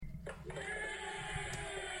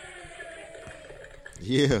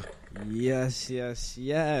Yeah. Yes.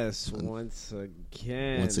 Once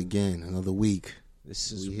again, another week.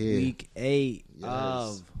 This is week 8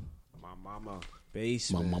 of My Mama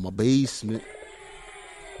Basement.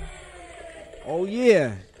 Oh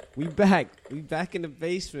yeah, we back. We back in the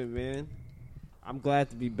basement, man. I'm glad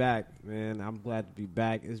to be back, man.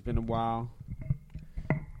 It's been a while.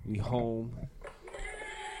 We home.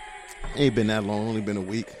 Ain't been that long. Only been a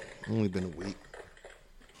week.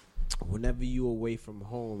 Whenever you away from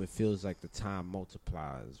home, it feels like the time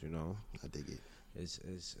multiplies. You know. I dig it. It's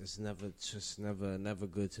never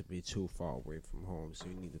good to be too far away from home. So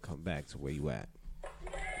you need to come back to where you at.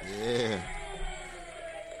 Yeah.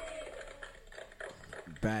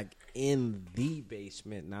 Back in the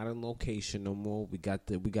basement, not in location no more. We got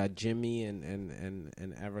Jimmy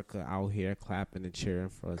and Erica out here clapping and cheering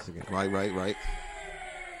for us again. Right.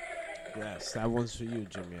 Yes, that one's for you,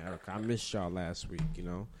 Jimmy and Erica. I missed y'all last week, you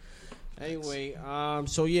know. Anyway,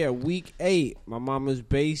 so yeah, week 8, My Mama's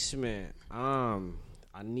Basement. I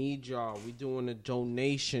need y'all. We doing a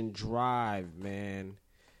donation drive, man.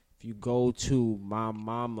 If you go to My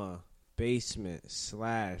Mama Basement /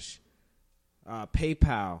 PayPal,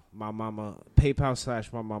 PayPal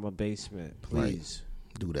 / My Mama Basement, please.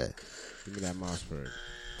 Right. Do that. Give me that Mossberg.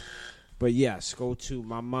 But yes, go to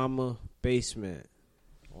My Mama Basement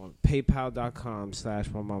on PayPal.com /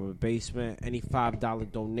 My Mama Basement. Any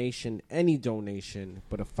 $5 donation,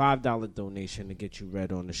 but a $5 donation to get you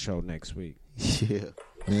read on the show next week. Yeah,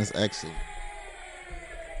 that's excellent.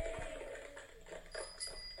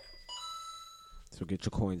 So get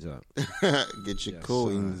your coins up. Get your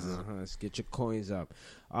coins up. Let's get your coins up.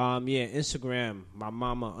 Instagram, my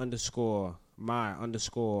mama _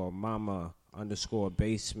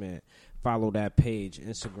 basement. Follow that page,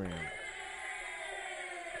 Instagram.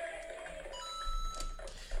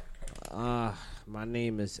 My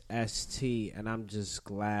name is ST, and I'm just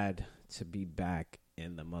glad to be back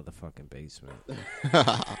in the motherfucking basement.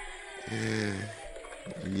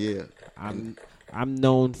 Yeah. I'm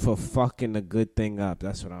known for fucking a good thing up.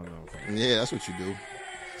 That's what I'm known for. Yeah, that's what you do.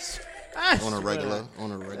 On a regular.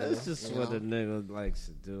 That's just what a nigga likes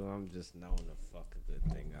to do. I'm just known to fuck a good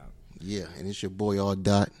thing up. Yeah, and it's your boy R.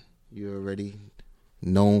 Dot. You're already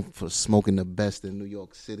known for smoking the best in New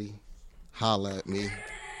York City. Holla at me.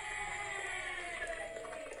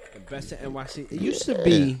 The best in NYC. It used to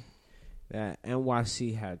be that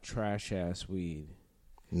NYC had trash ass weed.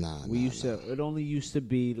 It only used to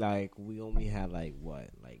be like we only had we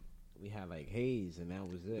had haze and that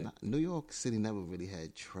was it. New York City never really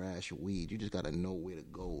had trash weed. You just gotta know where to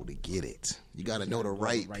go to get it. You gotta know the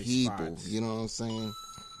right people. Spots. You know what I'm saying?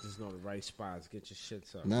 Just know the right spots. Get your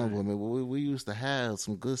shits up. No, man, we used to have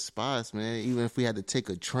some good spots, man. Even if we had to take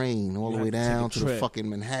a train all the way down to the fucking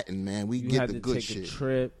Manhattan, man, we get the good shit. You had to take a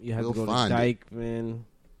trip. You had to go to Dykeman.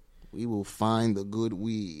 We will find the good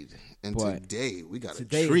weed. And today, we got a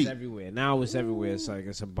treat. Today is everywhere. Now it's everywhere. It's like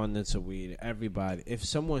it's abundance of weed. Everybody. If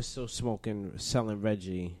someone's still selling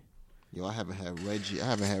Reggie. Yo, I haven't had Reggie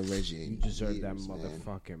You deserve that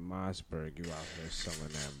motherfucking Mossberg. You out here selling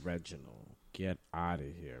that Reginald. Get out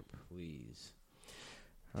of here, please.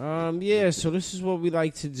 So this is what we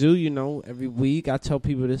like to do, you know, every week. I tell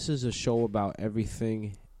people this is a show about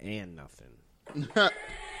everything and nothing.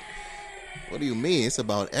 What do you mean? It's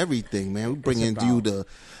about everything, man. We bring into you the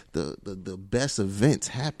best events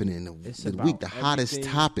happening the week, the hottest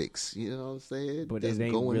topics. You know what I'm saying? But it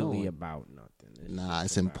ain't really about nothing.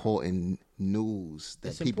 It's important news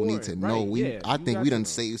that people need to know. Right, I think we done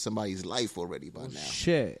saved somebody's life already by now.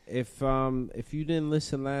 Shit, if you didn't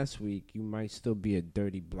listen last week, you might still be a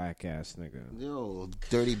dirty black ass nigga. Yo,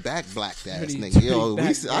 dirty black ass nigga. Yo,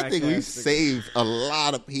 I think we saved a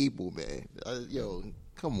lot of people, man. Yo,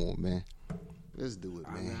 come on, man. Let's do it,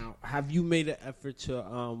 man. Now, have you made an effort to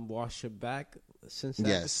wash your back since that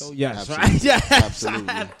episode? Yes, absolutely.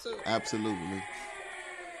 Right? Yes, absolutely.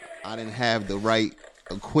 I didn't have the right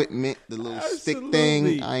equipment, the little stick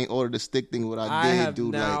thing. I ain't ordered the stick thing. What I did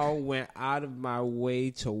do, went out of my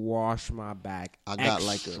way to wash my back. I got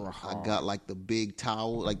like the big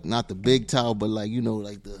towel, like not the big towel, but like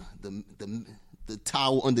like the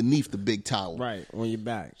towel underneath the big towel. Right, on your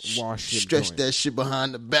back. Wash your Stretch that shit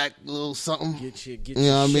behind the back, a little something. Get you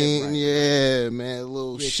know what I mean? Right. Yeah, man. A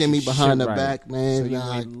little shimmy behind the back, man. So you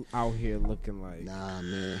ain't out here looking like... Nah,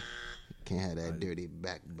 man. Can't have that dirty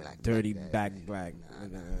back black. Dirty back black.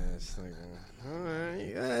 Nah. All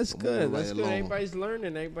right. Yeah, that's good. That's good. Everybody's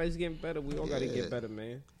learning. Everybody's getting better. We all got to get better,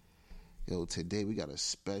 man. Yo, today we got a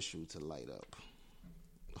special to light up.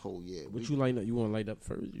 Oh, yeah. What you light up? You want to light up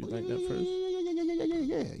first? You light up first?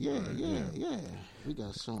 Yeah. We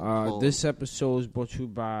got some. This episode is brought to you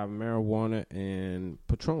by marijuana and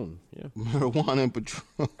Patron. Yeah, marijuana and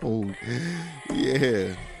Patron.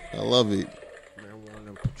 Yeah, I love it. Marijuana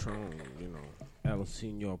and Patron. You know, El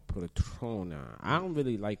Senor Patron. I don't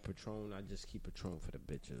really like Patron. I just keep Patron for the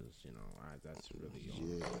bitches. You know, that's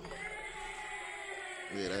really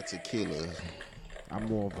Yeah, that's a killer. I'm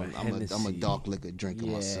more of a Hennessy. I'm a dark liquor drinker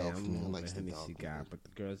myself. I'm more of a Hennessy guy, but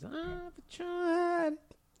the girls, Patron.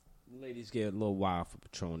 Ladies get a little wild for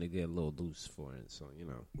Patron. They get a little loose for it. So, you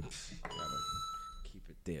know, gotta keep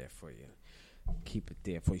it there for you. Keep it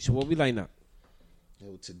there for you. So, what we lighting up?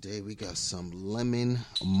 Yo, today we got some lemon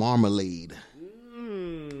marmalade.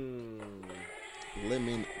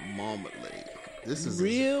 Lemon marmalade. This is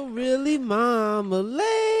really marmalade.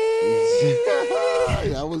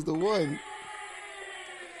 That was the one.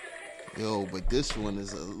 Yo, but this one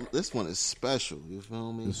is special. You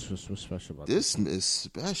feel me? What's special about this? This is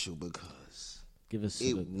special because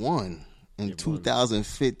it won in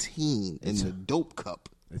 2015 in the Dope Cup.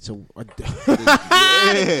 It's a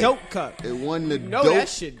yeah. Dope Cup. It won the dope. That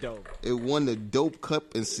shit dope. It won the Dope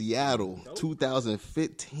Cup in Seattle,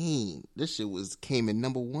 2015. This shit came in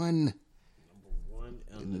number one.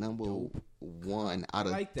 Number one out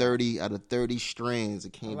of 30 strands.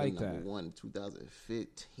 It came in number one in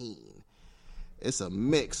 2015. It's a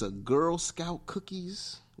mix of Girl Scout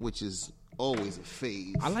cookies, which is always a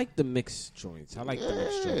fave. I like the mixed joints. I like the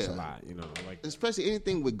mixed joints a lot. You know, especially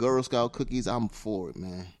anything with Girl Scout cookies. I'm for it,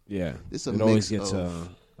 man. Yeah, it always gets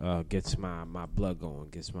my blood going,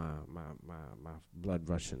 gets my blood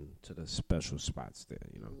rushing to the special spots there.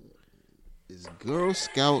 You know, it's Girl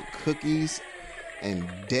Scout cookies and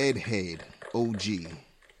Deadhead OG.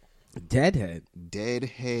 Deadhead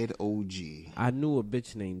OG. I knew a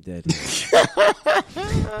bitch named Deadhead.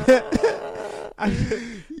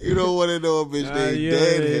 You don't want to know a bitch named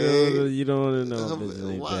Deadhead. You don't want to know a bitch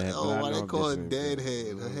named Deadhead. Why they call it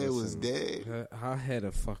Deadhead? Her head was dead. Her head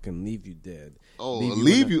will fucking leave you dead. Oh,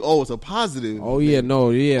 leave you? Oh, it's a positive. Oh, yeah,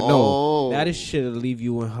 no. That is shit will leave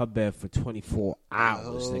you in her bed for 24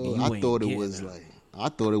 hours. Nigga. I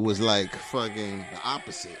thought it was like fucking the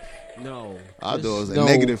opposite. No. I thought it was a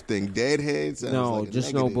negative thing. Deadheads? No,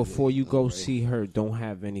 just know before you go see her, don't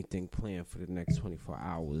have anything planned for the next 24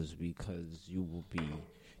 hours because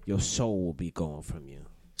your soul will be gone from you.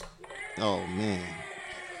 Oh, man.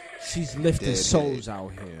 She's lifting souls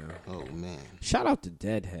out here. Oh, man. Shout out to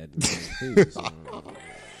Deadhead.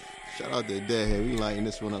 Shout out to Deadhead. We lighting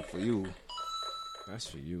this one up for you. That's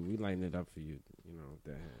for you. We lighting it up for you. You know,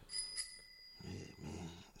 Deadhead. Yeah, man.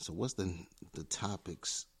 So what's the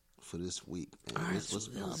topics for this week? All right, let's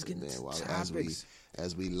get into topics.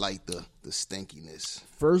 As we light the stinkiness.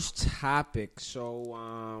 First topic. So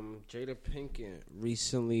Jada Pinkett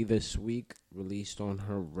recently this week released on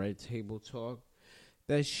her Red Table Talk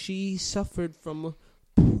that she suffered from a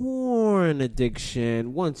porn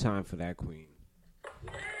addiction. One time for that queen.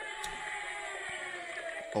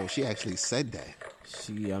 Oh, she actually said that.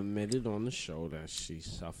 She admitted on the show that she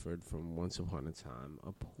suffered from once upon a time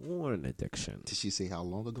a porn addiction. Did she say how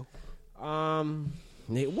long ago?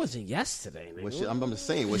 It wasn't yesterday. I'm just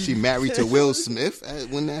saying, was she married to Will Smith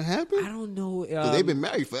when that happened? I don't know. They've been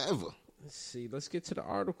married forever. Let's see. Let's get to the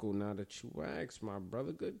article now that you asked, my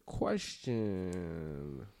brother. Good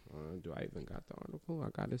question. Do I even got the article?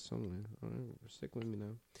 I got it somewhere. All right, stick with me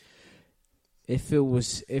now. If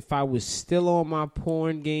I was still on my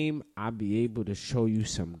porn game, I'd be able to show you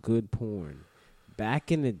some good porn. Back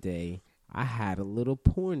in the day, I had a little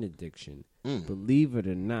porn addiction. Believe it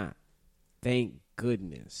or not. Thank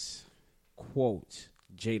goodness. Quote,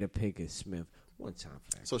 Jada Pinkett Smith. One time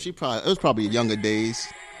for that. So it was probably younger days.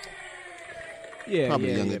 Yeah,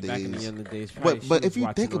 probably younger days. Back in the younger days. But if you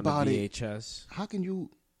think about VHS. How can you...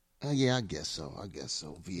 yeah, I guess so.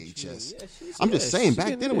 VHS. I'm just saying,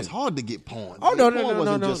 back then it was hard to get porn. Oh, no.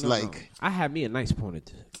 I had me a nice porn.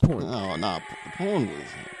 No,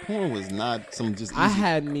 porn was not some just easy. I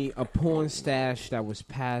had me a porn stash that was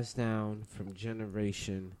passed down from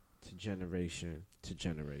generation to generation to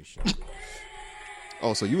generation.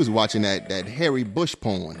 Oh, so you was watching that Harry Bush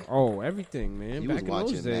porn? Oh, everything, man. You back was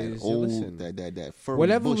watching in those days, that old, that furry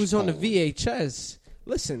whatever Bush was porn. on the VHS.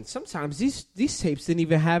 Listen, sometimes these tapes didn't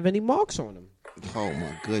even have any marks on them. Oh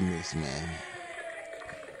my goodness, man!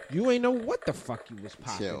 You ain't know what the fuck you was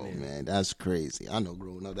popping. Yo, man, that's crazy. I know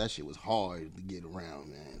growing up that shit was hard to get around,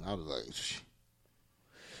 man. I was like,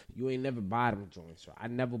 You ain't never buy them joints. So I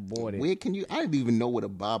never bought it. Where can you? I didn't even know what a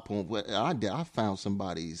buy porn. I found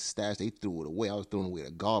somebody's stash. They threw it away. I was throwing away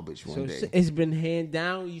the garbage one day. It's been hand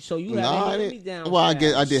down. So you have a hand me down. Well, I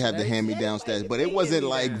guess I did have the hand me down stash, but it wasn't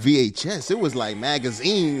like VHS. It was like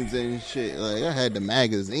magazines and shit. Like I had the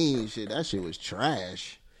magazine shit. That shit was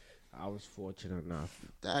trash. I was fortunate enough.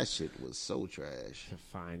 That shit was so trash. To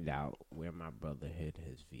find out where my brother hid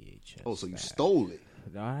his VHS. Oh, so you stole it?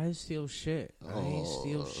 No, I didn't steal shit. I didn't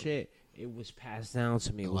steal shit. It was passed down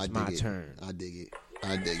to me. It was my turn. I dig it.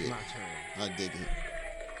 I dig it. My turn. I dig it.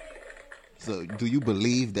 So, do you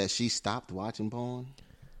believe that she stopped watching porn?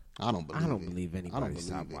 I don't believe anybody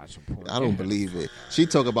stopped watching porn. I don't believe it. She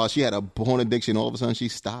talk about she had a porn addiction. All of a sudden, she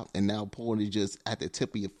stopped, and now porn is just at the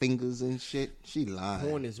tip of your fingers and shit. She lying.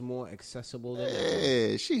 Porn is more accessible than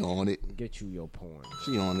ever. She on it. Get you your porn.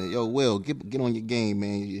 She on it. Yo, Will, get on your game,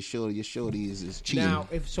 man. Your shorty is cheating. Now,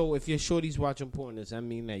 if your shorty's watching porn, does that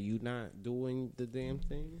mean that you not doing the damn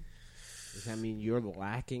thing? Does that mean you're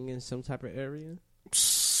lacking in some type of area?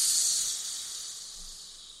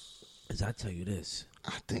 As I tell you this.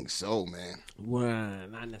 I think so, man. Well,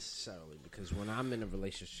 not necessarily, because when I'm in a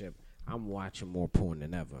relationship, I'm watching more porn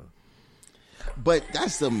than ever. But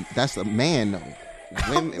that's a man though.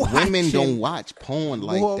 Women don't watch porn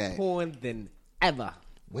like more that. More porn than ever.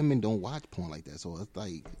 Women don't watch porn like that, so it's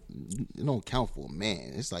like it don't count for a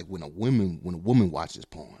man. It's like when a woman watches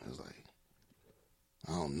porn, it's like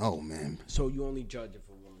I don't know, man. So you only judge if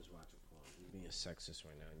a woman's watching porn. You're being sexist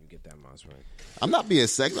right now. Get that mouse right. I'm not being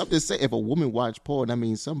sexist. I'm just saying if a woman watch porn, that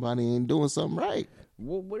means somebody ain't doing something right.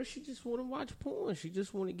 Well, what if she just want to watch porn? She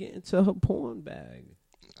just want to get into her porn bag.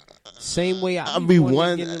 Same way I be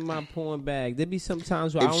getting in my porn bag. There be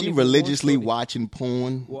sometimes where if she religiously watching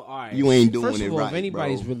porn, well, all right. You ain't doing First it of all, right. If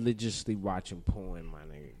anybody's bro. religiously watching porn, my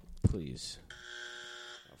nigga, please.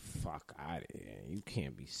 Fuck out of here. You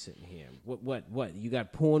can't be sitting here. What? You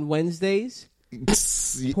got porn Wednesdays?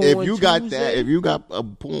 If you got that, if you got a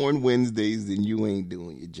porn Wednesdays, then you ain't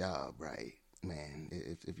doing your job right, man.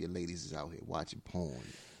 If your ladies is out here watching porn,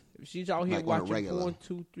 if she's out here watching porn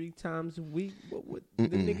 2-3 times a week, what the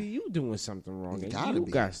nigga you doing something wrong?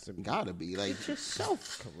 Gotta be like get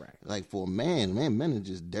yourself correct. Like for a man, men are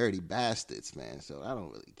just dirty bastards, man. So that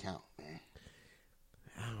don't really count, man.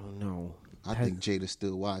 I don't know. I think Jada's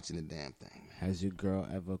still watching the damn thing. Man. Has your girl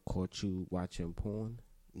ever caught you watching porn?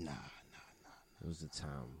 Nah. It was the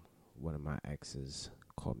time one of my exes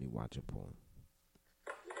caught me watching porn.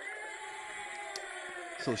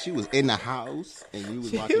 So she was in the house and you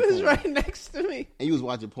was watching porn? She was right next to me. And you was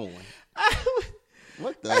watching porn?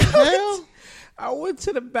 What the hell? I went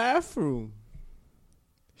to the bathroom.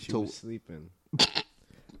 She was sleeping.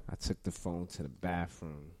 I took the phone to the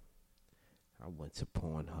bathroom. I went to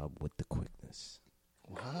Pornhub with the quickness.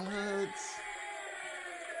 What?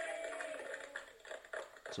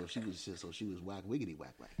 So she was whack wiggity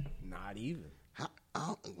whack whack. Not even.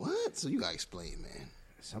 What? So you gotta explain, man.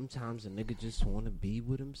 Sometimes a nigga just want to be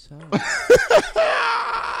with himself.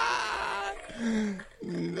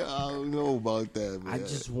 No, I don't know about that, man. I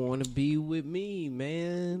just want to be with me,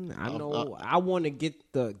 man. I know I want to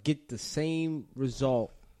get the same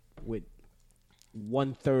result with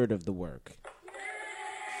 1/3 of the work.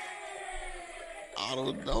 I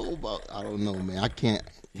don't know, man. I can't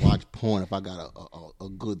watch porn if I got a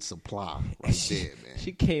good supply right there, man.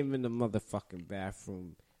 She came in the motherfucking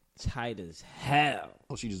bathroom tight as hell.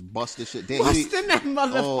 Oh, she just busted shit. Damn, busting that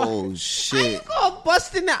motherfucker. Oh, shit. How you gonna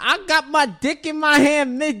busting that? I got my dick in my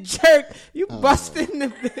hand mid-jerk. You busting the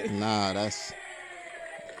bitch. Nah, that's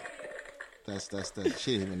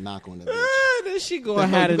she didn't even knock on the bitch. Then she gonna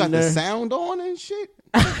have you got the sound on and shit?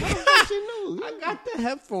 I got the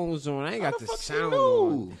headphones on. I ain't got the sound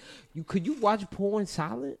on. Could you watch porn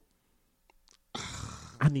silent?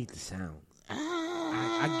 I need the sound.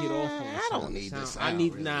 I get off on the sound. I don't need the sound.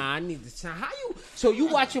 I need the sound. How you? So you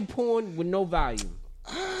watching porn with no volume?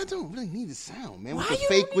 I don't really need the sound, man.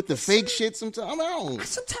 Why With the fake shit sometimes.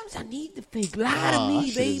 Sometimes I need the fake. Lie to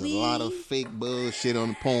me, baby. A lot of fake bullshit on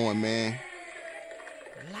the porn, man.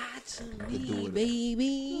 Lie to me,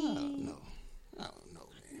 baby. I don't know,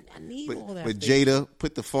 man. I need all that. But Jada,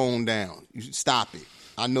 put the phone down. You should stop it.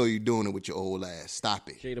 I know you're doing it with your old ass. Stop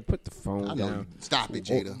it. Jada, put the phone down. Stop it,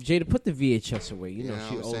 Jada. Jada, put the VHS away. You know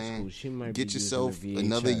she what old I'm school. She might get be yourself using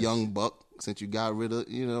another young buck since you got rid of,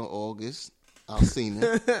 August. I've seen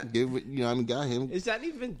him. Got him. Is that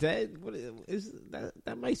even dead? What is that?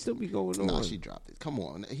 That might still be going on. No, she dropped it. Come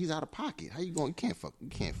on, he's out of pocket. How you going? You can't fuck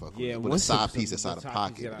yeah, with a side piece that's out of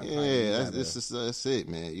pocket. Yeah, that's it,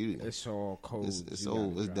 man. It's all cold. It's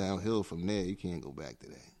over. It's downhill from there. You can't go back to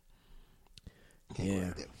that.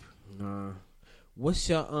 Nah. What's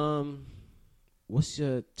your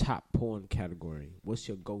top porn category? What's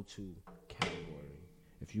your go-to category?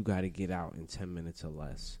 If you got to get out in 10 minutes or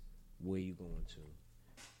less, where you going to?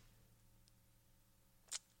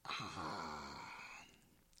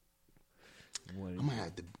 I might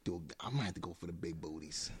have to go for the big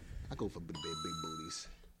booties. I go for the big booties.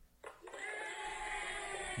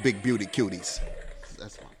 Big beauty cuties.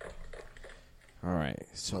 That's fine. All right.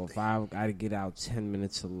 So if I got to get out 10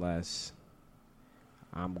 minutes or less,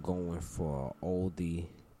 I'm going for an oldie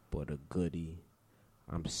but a goodie.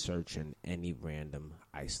 I'm searching any random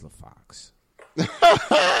Isla Fox. Isla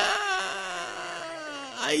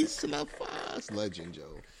Fox. Legend,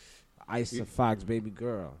 Joe. Isla Fox, baby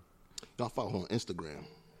girl. I follow her on Instagram.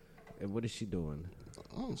 And what is she doing?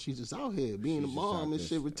 Oh, she's just out here being a mom and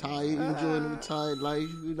shit, retired, enjoying the retired life,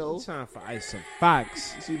 you know. Time for Isla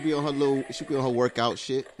Fox. She be on her workout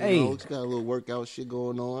shit. You know? She got a little workout shit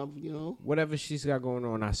going on, you know. Whatever she's got going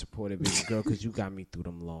on, I support it, baby girl, because you got me through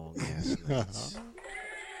them long ass nights.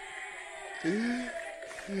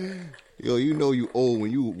 Yo, you know you old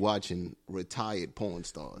when you watching retired porn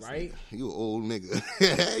stars. Right? You an old nigga.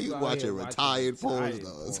 You watching retired porn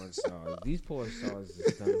stars. These porn stars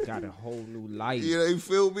got a whole new life. You know, you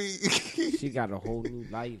feel me? She got a whole new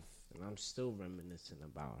life. And I'm still reminiscing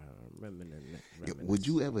about her. Yo, would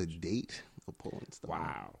you ever date a porn star?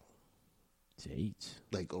 Wow. Date?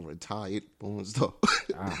 Like a retired porn star?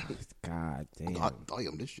 God damn. God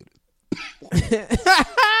damn, this shit is...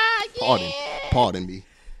 Pardon me.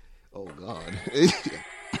 Oh, God.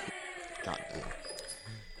 God damn.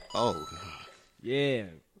 Oh, God. Yeah.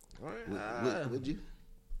 Would you?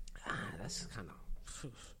 That's kind of...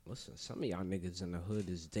 Listen, some of y'all niggas in the hood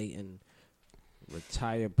is dating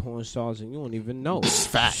retired porn stars and you don't even know.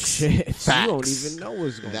 Facts. Shit. Facts. You don't even know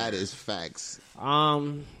what's going on. That is facts. They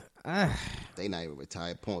not even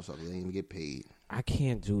retired porn stars. They didn't even get paid. I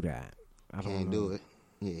can't do that. I can't do it.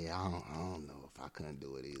 Yeah, I don't know if I couldn't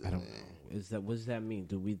do it either. I don't know. What does that mean?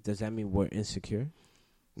 Does that mean we're insecure?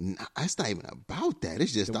 Nah, it's not even about that.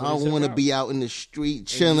 It's just I don't want to be out in the street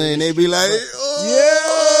chilling and they be like, oh, yeah.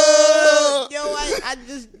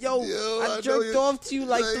 I jerked off to you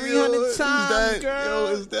like 300 times, girl.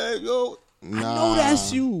 Is that Nah. I know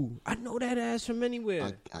that's you. I know that ass from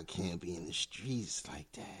anywhere. I can't be in the streets like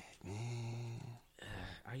that, man.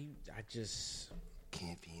 I just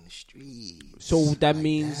can't be in the streets. So that like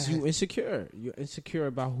means you insecure. You're insecure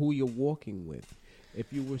about who you're walking with.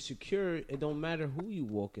 If you were secure, it don't matter who you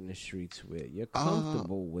walk in the streets with. You're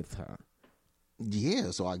comfortable with her.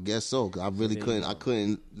 Yeah, so I guess so. Cause I really couldn't. I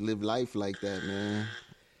couldn't live life like that, man.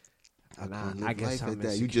 I guess I'm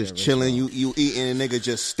insecure. You just chilling. You eating, a nigga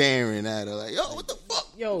just staring at her like, yo, what the fuck?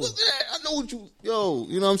 Yo, what's that? I know what you. Yo,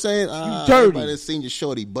 you know what I'm saying? You dirty. Everybody seen your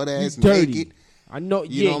shorty butt ass naked. I know.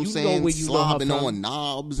 You know what I'm saying? Know where you slobbing on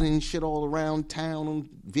knobs and shit all around town on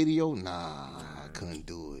video. Nah, I couldn't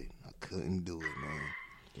do it. Couldn't do it, man.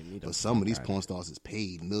 But some of these porn stars is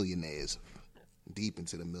paid millionaires, deep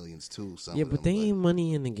into the millions too. But they ain't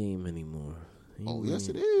money in the game anymore. Yes,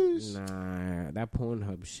 it is. Nah, that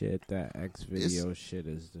Pornhub shit, that X video shit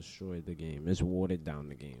has destroyed the game. It's watered down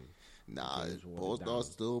the game. Nah, porn stars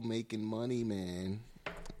still making money, man.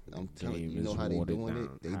 I'm telling you, you know how they doing it?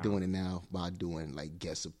 They doing it now by doing like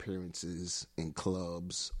guest appearances in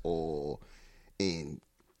clubs or in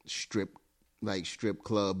strip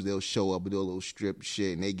clubs. They'll show up and do a little strip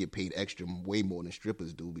shit, and they get paid extra, way more than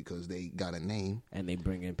strippers do because they got a name. And they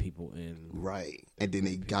bring in people in, right? And then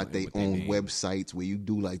they got their own websites where you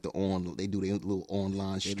do like they do their little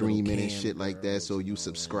online streaming and shit like that. So you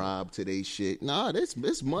subscribe to their shit. Nah,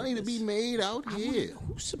 there's money to be made out here.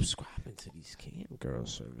 Who's subscribing to these cam girl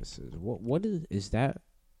services? What is that?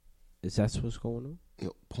 Is that what's going on?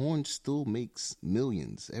 Yo, porn still makes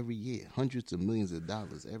millions every year, hundreds of millions of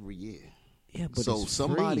dollars every year. Yeah, but so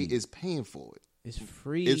somebody is paying for it. It's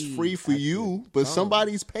free. It's free for you, but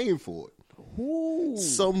somebody's paying for it. Who?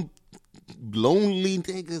 Some lonely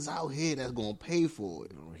niggas out here that's gonna pay for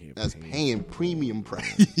it. That's paying premium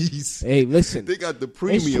price. Hey, listen. They got the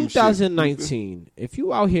premium. It's 2019. If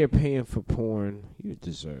you out here paying for porn, you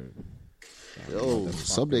deserve. Yo,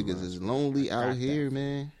 some niggas is lonely out here,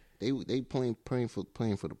 man. They playing for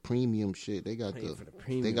the premium shit. They got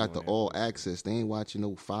the all access. They ain't watching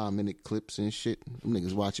no 5-minute clips and shit. Them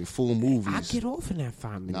niggas watching full movies. I get off in that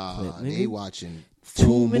 5-minute clip. Nigga. They watching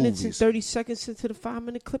full 2 minutes movies. and 30 seconds into the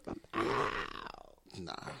 5-minute clip. I'm out.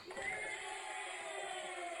 Nah.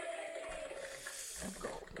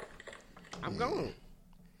 I'm gone.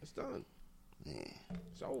 It's done. Yeah.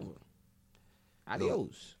 It's over.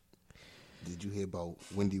 Adios. Did you hear about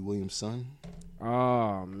Wendy Williams' son?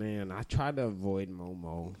 Oh man, I try to avoid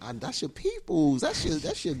Momo. That's your people's. That's your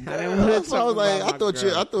girl. I didn't want to That's why I was like, I thought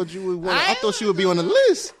you would. I thought she would be on the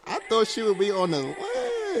list. I thought she would be on the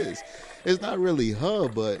list. It's not really her,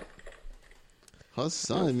 but her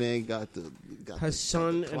son, man, got her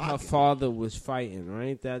son and her father was fighting,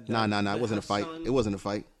 right? Nah. It wasn't a fight. It wasn't a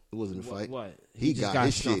fight. It wasn't a fight. What? He just got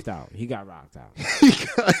his snuffed shit out. He got rocked out. He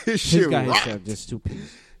got his shit rocked. His just 2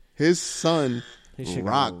 pieces. His son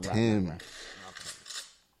rocked him.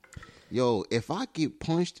 Yo, if I get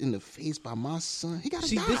punched in the face by my son, he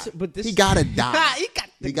gotta die. He gotta die.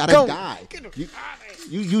 He gotta die.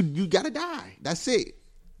 You gotta die. That's it.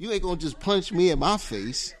 You ain't gonna just punch me in my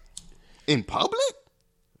face in public.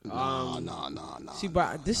 Nah. See,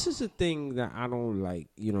 but this is a thing that I don't like.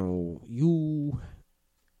 You know, you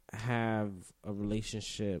have a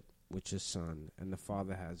relationship with your son, and the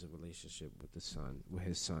father has a relationship with his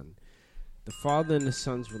son. The father and the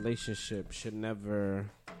son's relationship should never,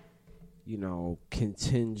 you know,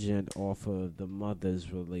 contingent off of the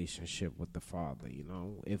mother's relationship with the father. You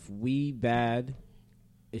know, if we bad,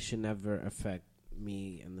 it should never affect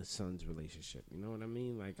me and the son's relationship. You know what I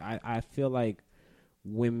mean? Like, I feel like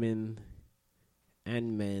women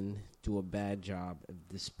and men do a bad job of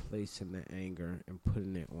displacing the anger and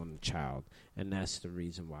putting it on the child, and that's the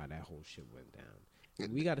reason why that whole shit went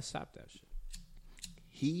down. We got to stop that shit.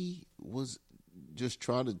 He was just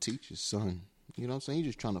trying to teach his son. You know what I'm saying? He's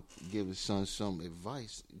just trying to give his son some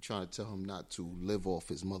advice. He's trying to tell him not to live off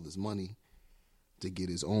his mother's money to get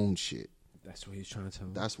his own shit. That's what he's trying to tell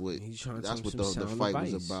him. That's what the fight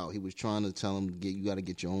was about. He was trying to tell him, you got to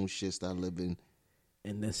get your own shit, start living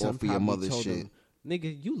and then off of your mother's shit. Him,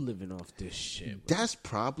 nigga, you living off this shit. Bro. That's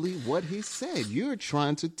probably what he said. You're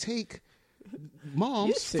trying to take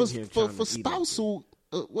moms for spousal.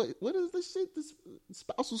 What is this shit? This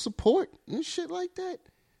spousal support and shit like that.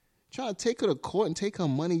 Trying to take her to court and take her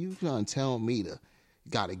money. You trying to tell me to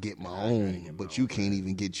gotta get my own, but you can't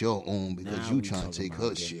even get your own because you trying to take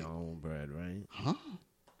her shit. Your own bread, right? Huh?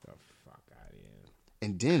 The fuck out of here.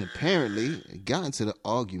 And then apparently it got into the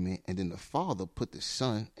argument, and then the father put the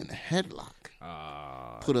son in a headlock.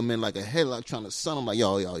 Put him in like a headlock, trying to son him like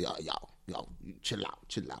yo, chill out.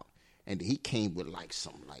 And he came with like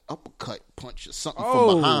some like uppercut punch or something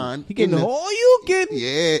from behind. He getting you getting?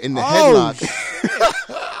 Yeah, in the headlock.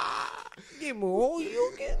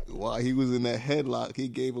 You getting? While he was in that headlock, he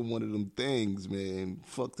gave him one of them things, man.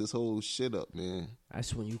 Fucked this whole shit up, man.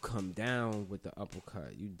 That's when you come down with the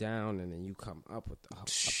uppercut. You down and then you come up with the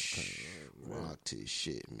uppercut. Rocked his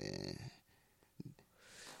shit, man.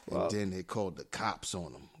 And then they called the cops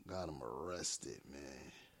on him. Got him arrested,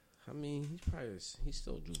 man. I mean, he's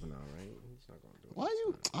still juvenile, right? He's not gonna do it. Why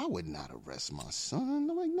you? I would not arrest my son.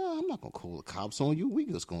 I'm like, nah, I'm not gonna call the cops on you. We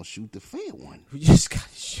just gonna shoot the fair one. We just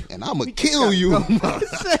gotta shoot. And I'm gonna kill you. I'm gonna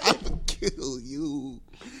kill you.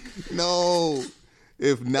 No.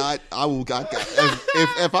 If not, I will.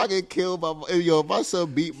 If I get killed by if my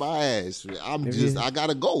son beat my ass, I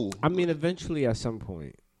gotta go. I mean, eventually, at some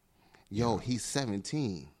point. Yo, he's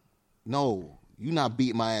 17. No, you not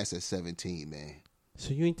beat my ass at 17, man.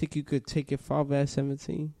 So you ain't think you could take your father at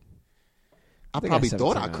 17? I probably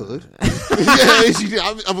thought I could.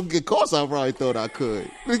 I'm of course I probably thought I could.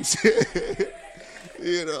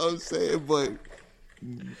 You know what I'm saying? But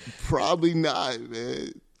probably not,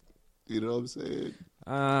 man. You know what I'm saying?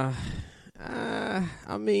 I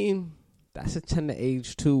mean, that's a tender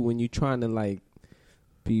age too when you're trying to like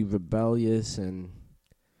be rebellious and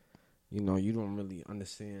you know you don't really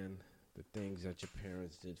understand the things that your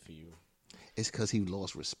parents did for you. It's because he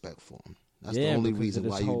lost respect for him. That's the only reason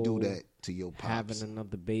why you do that to your pops. Having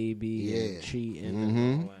another baby and cheating. Mm-hmm.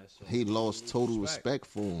 And all that, so he lost total respect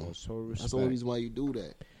for him. That's the only reason why you do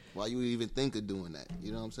that. Why you even think of doing that.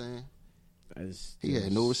 You know what I'm saying? He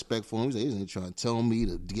had no respect for him. He was trying to tell me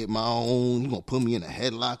to get my own. He going to put me in a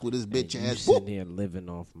headlock with his bitch ass. You sitting there living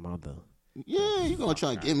off mother. Yeah, you going to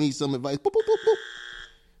try to give me some advice. Boop, boop,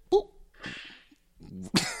 boop, boop.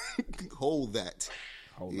 Boop. Hold that.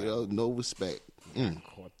 You know, no respect.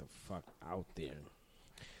 Caught the fuck out there.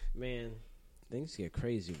 Man, things get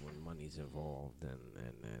crazy when money's involved and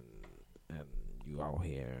you out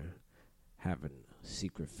here having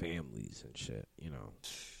secret families and shit, you know.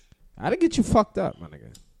 That'll get you fucked up, my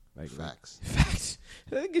nigga. Like Facts.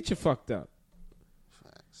 That'll get you fucked up.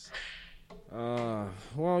 Facts.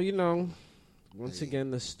 Well, you know, once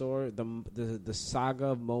again the story the saga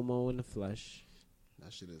of Momo in the flesh.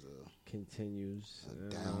 That shit is continues. A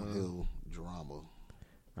downhill drama.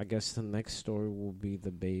 I guess the next story will be the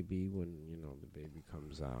baby when, you know, the baby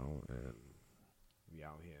comes out and we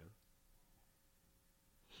out here.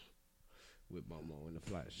 with Momo in the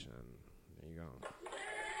flesh. And there you go.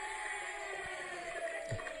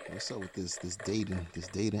 What's up with this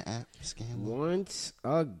dating app scam? Once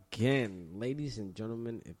again, ladies and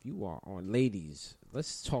gentlemen, if you are on, ladies,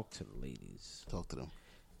 let's talk to the ladies. Talk to them.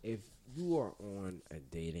 If you are on a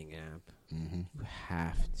dating app, Mm-hmm. you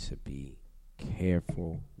have to be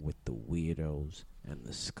careful with the weirdos and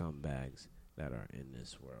the scumbags that are in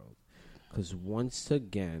this world. Because once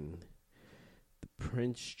again, the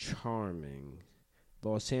Prince Charming,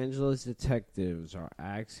 Los Angeles detectives are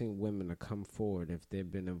asking women to come forward if they've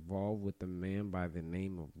been involved with a man by the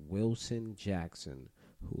name of Wilson Jackson,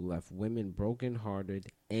 who left women brokenhearted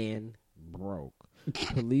and broke.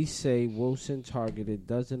 Police say Wilson targeted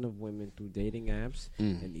dozens of women through dating apps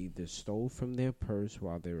and either stole from their purse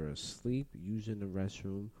while they were asleep, using the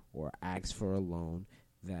restroom, or asked for a loan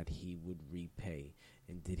that he would repay.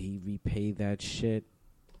 And did he repay that shit?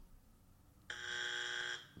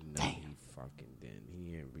 No, he fucking didn't.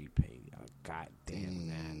 He ain't repay a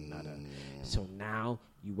goddamn nutter. So now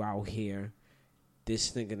you out here,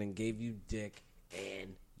 this nigga done gave you dick,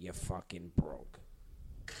 and you're fucking broke.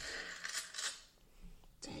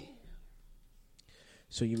 Damn.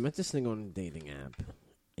 So you met this nigga on a dating app,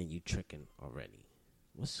 and you tricking already.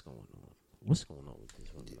 What's going on? What's going on with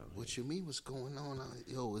this woman out here? What you mean? What's going on?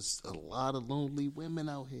 Yo, it's a lot of lonely women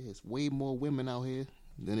out here. It's way more women out here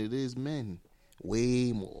than it is men.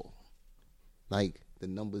 Way more. Like, the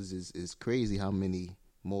numbers is crazy how many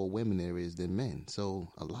more women there is than men. So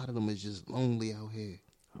a lot of them is just lonely out here.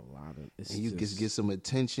 A lot of it's and you just, get some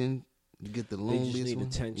attention. You get the loneliest they just need one.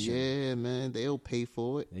 attention. Yeah, man, they'll pay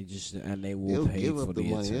for it. They will They'll pay give for up the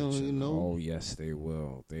money. attention. You know? Oh yes, they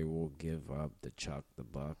will. They will give up the chuck, the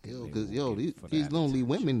buck. Yo, because these attention. lonely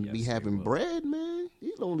women Yes, be they having will. bread, man.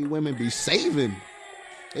 These lonely women be saving.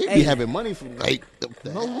 They Hey. be having money from like the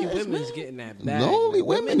Lonely ass, women's man. getting that bag. Lonely man.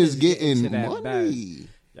 women is getting to that money. bag.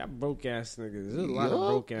 Y'all broke ass niggas. There's a lot of Yup.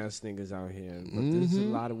 broke ass niggas out here, but there's a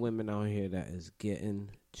lot of women out here that is getting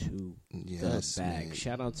to Yes, the bag. man.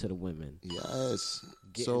 Shout out to the women. Yes.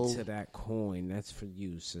 Getting to that coin. That's for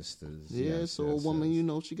you, sisters. Yeah, Yes, so yes, a woman, yes. you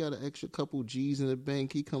know, she got an extra couple G's in the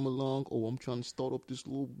bank. He come along. Oh, I'm trying to start up this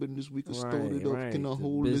little business. We can start it up. Right. Can I The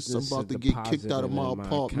hold this? I'm business about is to get kicked out of deposited my in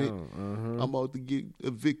apartment. account. I'm about to get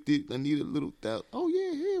evicted. I need a little thousand. Oh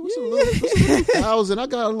yeah, here, what's a little thousand? I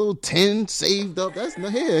got a little 10 saved up. That's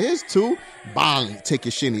not here. Here's 2. Bang, take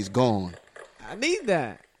your shit. He's gone. I need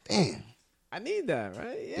that. Damn. I need that,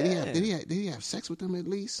 right? Yeah. Did he have sex with them at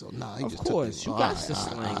least? Or nah, he Of just course, took you got to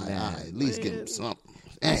slang that. At least give man. him something.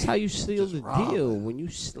 That's Dang, how you seal just the rob deal. him. When you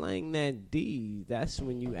slang that D, that's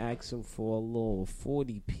when you ask them for a little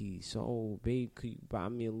 40 piece. Oh, babe, could you buy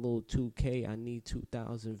me a little 2K? I need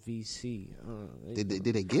 2,000 VC. Did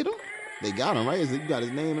they get him? They got him, right? You got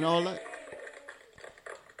his name and all that?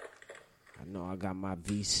 I know I got my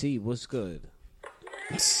VC. What's good?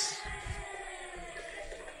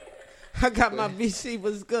 I got my VC.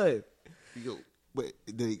 What's good? Yo, wait,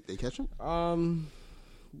 did they catch him?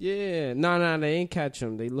 Yeah. No, they ain't catch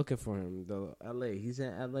him. They looking for him. The LA. He's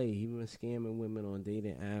in LA. He been scamming women on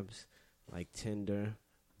dating apps like Tinder,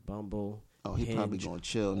 Bumble. Oh, he probably Hinge, gonna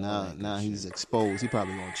chill all now. that Now good he's shit. exposed. He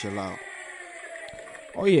probably gonna chill out.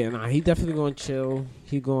 Oh yeah, he definitely gonna chill.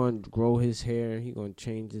 He gonna grow his hair. He gonna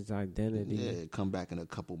change his identity. Yeah, come back in a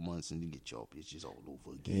couple months and you get your bitches all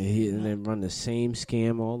over again. Yeah, and then run the same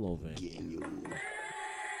scam all over. Getting you.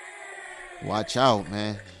 Watch out,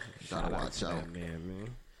 man. You Shout gotta out watch to out. that man.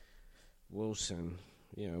 Wilson.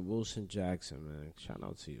 Yeah, Wilson Jackson, man. Shout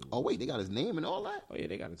out to you. Oh wait, they got his name and all that. Oh yeah,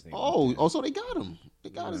 they got his name. Oh, so they got him. They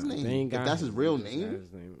got his name. They ain't got If that's his real they just got name.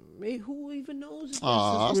 his name. Man, who even knows if that's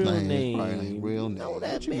Oh, his that's real not name? his probably not real name. Know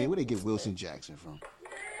that, What you man? mean? Where they get Wilson Jackson from?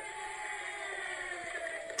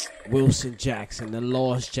 Wilson Jackson, the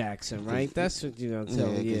Lost Jackson, right? That's what you know. Tell Yeah,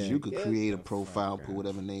 me. because Yeah, you could Get create a the profile, fuck put out.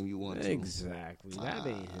 whatever name you want to. Exactly. That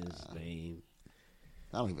ain't his name.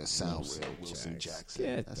 That don't even sound Wilson real. Wilson Jackson.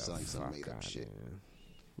 Get That the sounds like some fuck made up outta shit. here.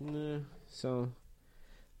 Nah. So,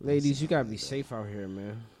 ladies, you gotta be safe out here,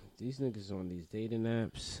 man. These niggas on these dating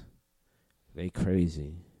apps, they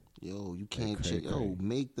crazy. Yo, you can't cray, check. Yo, cray.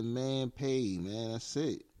 make the man pay, man. That's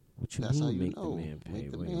it. What you That's how mean, you make know. the man pay?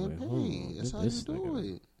 Make the Wait, man hold on. pay. That's Get how you this do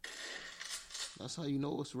nigga. it. That's how you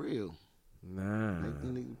know it's real. Nah. Make the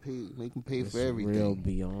nigga pay. Make him pay It's for everything. real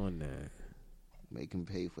beyond that. Make him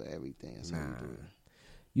pay for everything. That's how you do it.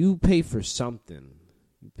 You pay for something.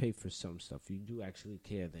 You pay for some stuff. You do actually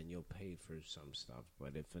care, then you'll pay for some stuff.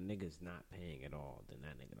 But if a nigga's not paying at all, then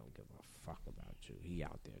that nigga don't give a fuck about you. He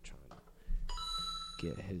out there trying to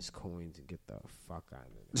get his coins and get the fuck out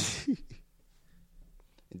of it.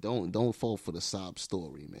 And don't fall for the sob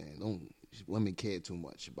story, man. women care too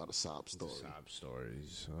much about a sob story. Sob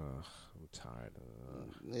stories. I'm tired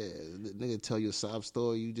of the nigga tell you a sob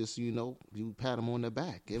story, you just, you pat him on the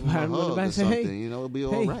back. Give him Pat a him on the hug back, or say, something. hey, It'll be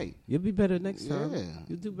all right. You'll be better next time. Yeah.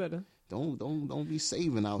 You'll do better. Don't be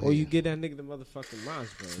saving out here. Or you get that nigga the motherfucking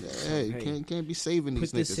Mossberg. Yeah, you can't be saving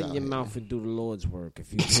these niggas out here. Put this in your mouth and do the Lord's work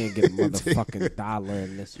if you can't get a motherfucking dollar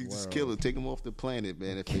in this world. Just kill it. Take him off the planet,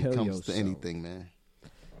 man, if it comes to anything, man.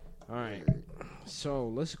 All right. So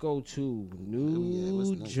let's go to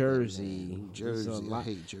New Jersey. New Jersey. I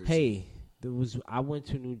hate Jersey. Hey, I went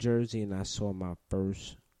to New Jersey and I saw my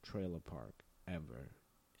first trailer park ever,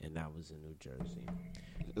 and that was in New Jersey.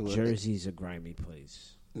 Jersey's a grimy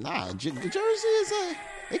place. Nah, Jersey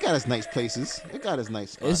it got its nice places. It got its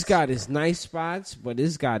nice spots. It's got its nice spots, but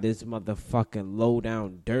it's got its motherfucking low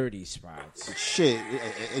down dirty spots. Shit,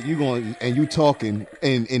 you talking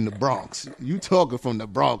in the Bronx. You talking from the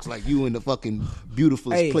Bronx like you in the fucking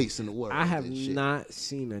beautifulest place in the world. I have not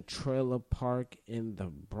seen a trailer park in the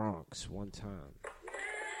Bronx one time.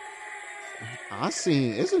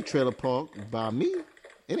 It's a trailer park by me.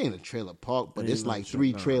 It ain't a trailer park, but it's like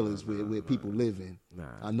three trailers where people live in. Nah.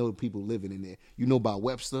 I know people living in there. You know about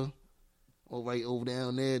Webster? Oh, right over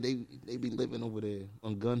down there. They be living over there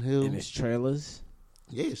on Gun Hill. And it's trailers?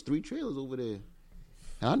 Yeah, it's 3 trailers over there.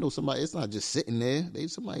 And I know somebody, it's not just sitting there.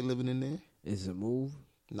 Somebody living in there. Is it move?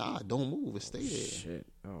 Nah, don't move. It stay there. Shit.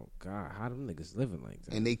 Oh, God. How them niggas living like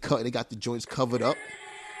that? And they got the joints covered up.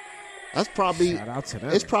 That's probably, shout out to them.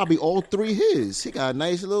 It's probably all 3 his. He got a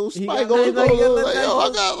nice little spike on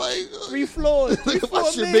I got like 3 floors. 3 my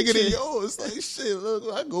shit bigger than yours. Like, shit,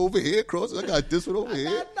 look, I go over here, cross. I got this one over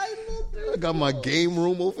here. I got my game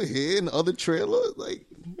room over here and the other trailer. Like,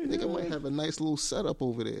 nigga might have a nice little setup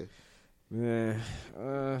over there.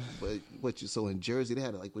 Yeah. But so in Jersey, they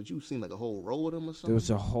had what you seen like a whole row of them or something? There was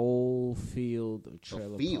a whole field of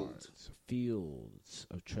trailer parks. Fields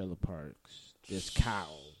of trailer parks. There's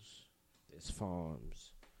cows. There's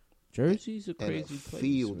farms. Jersey's a crazy place.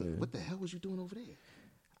 Field. Man. What the hell was you doing over there?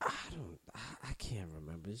 I can't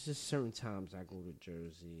remember. It's just certain times I go to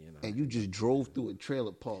Jersey and you just drove through a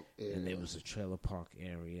trailer park area. And there was a trailer park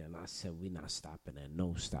area, and I said, "We're not stopping at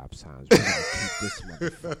no stop signs. We gotta keep this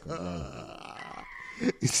motherfucker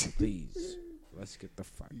rolling. Please, let's get the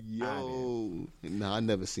fuck out of here." Nah, I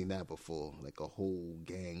never seen that before. Like a whole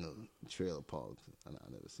gang of trailer parks. I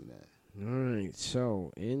never seen that. All right,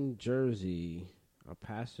 so in Jersey, a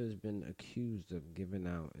pastor has been accused of giving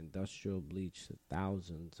out industrial bleach to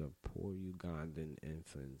thousands of poor Ugandan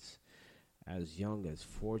infants as young as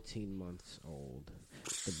 14 months old.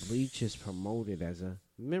 The bleach is promoted as a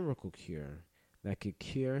miracle cure that could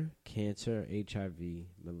cure cancer, HIV,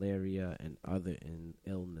 malaria, and other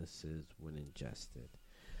illnesses when ingested.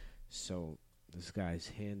 So this guy's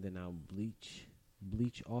handing out bleach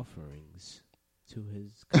offerings to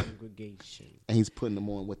his congregation. And he's putting them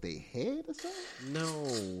on what they head or something?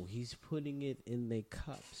 No, he's putting it in their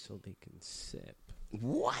cups so they can sip.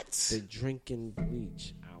 What? They're drinking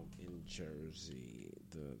bleach out in Jersey,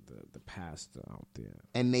 the pastor out there.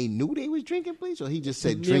 And they knew they was drinking bleach? Or he just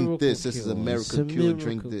said, drink this. This is a miracle cure.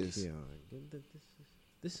 Drink this.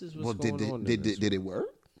 This is what's going on. Did it work?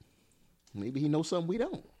 Maybe he knows something we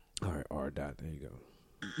don't. All right, R. Dot, there you go.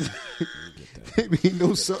 Maybe he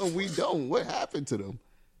knows something we don't. What happened to them?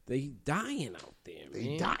 They dying out there, man.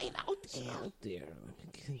 They dying out there.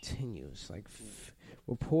 It continues. Like,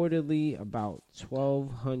 reportedly, about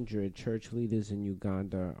 1,200 church leaders in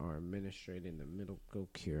Uganda are administrating the miracle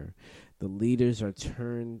cure. The leaders are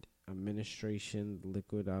turned administration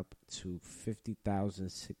liquid up to 50,000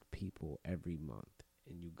 sick people every month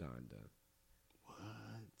in Uganda.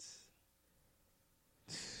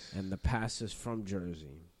 And the pastor's from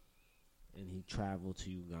Jersey, and he traveled to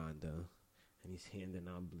Uganda, and he's handing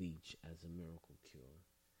out bleach as a miracle cure.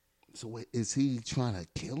 So wait, is he trying to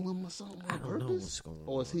kill him or something? I don't know what's going on.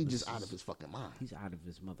 Or is he just out of his fucking mind? He's out of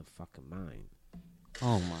his motherfucking mind.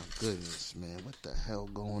 Oh my goodness, man! What the hell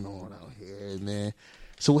going on out here, man?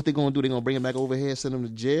 So what they gonna do? They gonna bring him back over here, send him to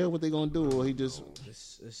jail? What they gonna do? Or he just?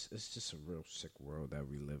 It's just a real sick world that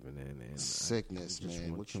we living in, and sickness,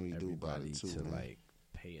 man. What can we do about it too, to man? Like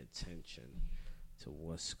pay attention to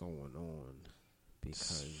what's going on,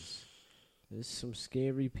 because there's some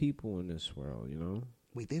scary people in this world, you know.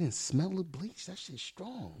 Wait, they didn't smell the bleach? That shit's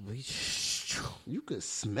strong. Bleach is strong. You could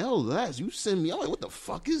smell that. You send me. I'm like, what the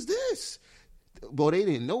fuck is this? Boy, they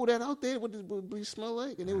didn't know that out there. What does bleach smell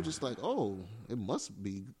like? And they were just like, oh, it must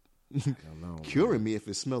be curing me if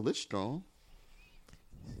it smelled this strong.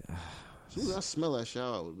 As soon as I smell that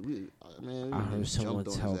shower, I heard someone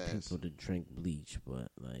tell people to drink bleach, but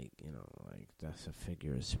like, you know, like that's a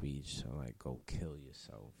figure of speech. So like, go kill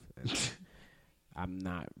yourself. And I'm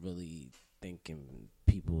not really thinking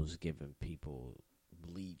people's giving people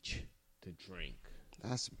bleach to drink.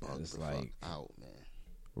 That's bugged the fuck out, man.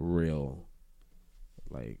 Real,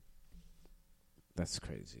 like, that's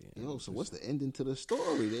crazy. Yo, so what's the ending to the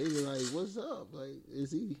story? They were like, "What's up? Like,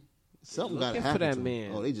 is he something got to happen for that to him?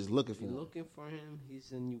 man? Oh, they just looking for him. Looking for him.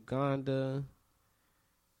 He's in Uganda.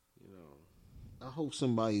 You know, I hope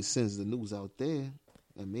somebody sends the news out there,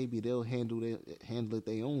 and maybe they'll handle it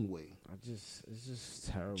their own way. it's just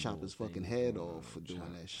terrible. Chop his fucking head off for doing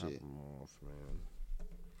that shit. Chop him off, man.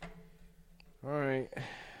 All right,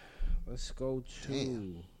 let's go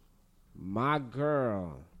to my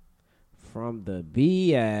girl from the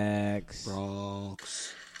BX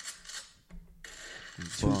Bronx.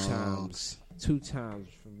 Two times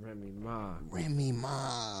from Remy Ma. Remy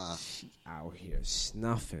Ma. She out here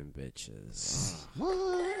snuffing bitches.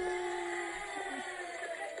 What?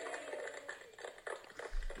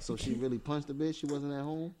 So she really punched the bitch? She wasn't at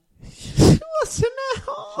home? She wasn't at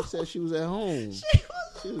home. She said she was at home.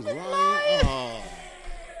 She was lying. Oh,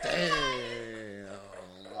 damn.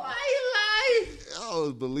 Why you lying? I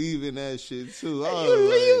was believing that shit too.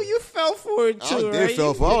 You fell for it too, I did right?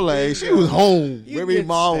 fell for it. I was like, she was home. Remy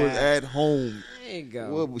Ma was sad. at home. There you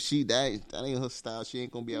go. What was she? That ain't her style. She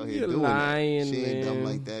ain't gonna be out here You're doing lying, that. She ain't dumb man.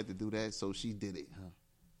 like that to do that. So she did it. Huh?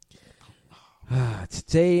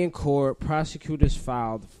 Today in court, prosecutors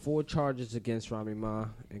filed 4 charges against Remy Ma,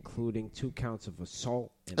 including 2 counts of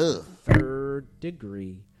assault in the 3rd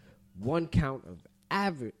degree, 1 count of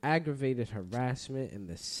aggravated harassment in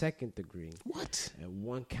the 2nd degree. What? And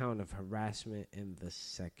 1 count of harassment in the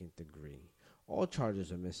 2nd degree. All charges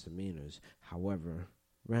are misdemeanors. However,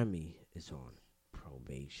 Remy is on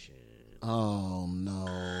probation. Oh no,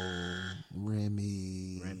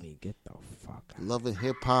 Remy. Remy, get the fuck out. Loving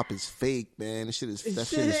hip hop is fake, man. That shit is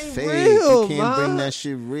fake. Real, you can't bring that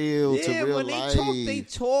shit real to real when life. they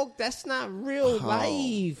talk. That's not real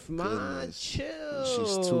life, man. Goodness. Chill.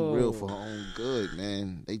 She's too real for her own good,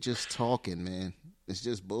 man. They just talking, man. It's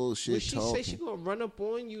just bullshit When she talking. say she gonna run up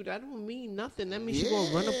on you, that don't mean nothing. That means she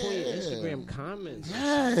gonna run up on your Instagram comments.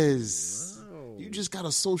 Yes. Wow. You just got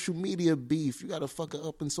a social media beef. You got to fuck her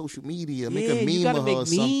up in social media. Make Yeah, a you meme gotta of her make or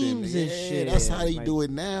something. memes and Yeah, shit. that's how they Like, do it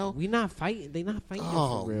now. We not fighting. They not fighting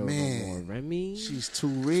Oh, for real man. no more, Remy. She's too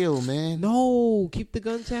real, man. No, keep the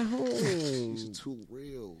guns at home. She's too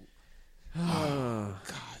real. God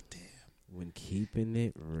damn. When keeping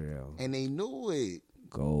it real And they knew it.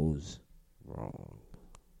 goes wrong.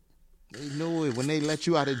 They knew it. When they let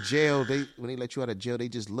you out of jail, they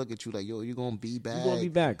just look at you like, yo, you gonna be back. You gonna be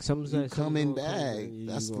back. You coming back.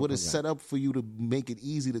 That's what is set up for you to make it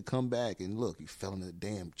easy to come back. And look, you fell in a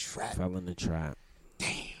damn trap. Fell in the trap. Damn.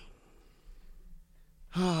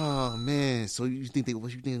 Oh man. So what you think they're gonna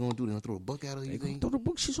do? They're gonna throw a book at her? They You gonna think? throw the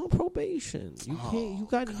book. She's on probation. You can't.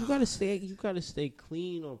 You gotta stay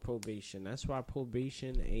clean on probation. That's why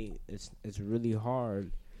probation ain't. It's really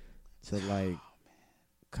hard to like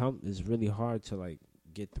come. It's really hard to like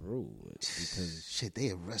get through it because shit.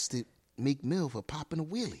 They arrested Meek Mill for popping a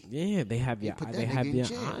wheelie. yeah, they have your put that they nigga have in your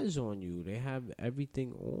jail. eyes on you. They have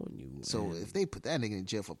everything on you. So and, if they put that nigga in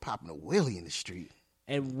jail for popping a wheelie in the street,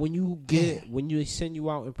 and when you send you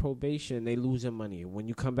out in probation, they lose their money. When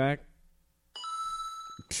you come back,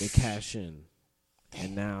 they cash in,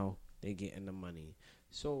 and now they getting the money.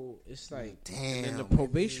 So it's like, damn. and the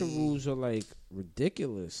probation rules are like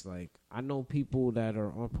ridiculous. Like I know people that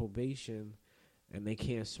are on probation and they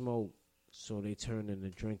can't smoke, so they turn into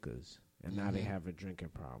drinkers, and now they have a drinking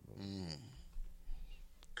problem.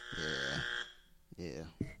 Yeah.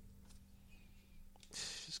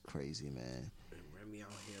 It's crazy, man. And Remy out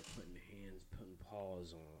here putting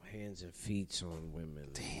paws on hands and feet on women.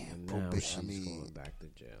 Damn, and now she's going back to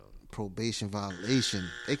jail. Probation violation.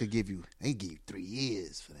 They give you 3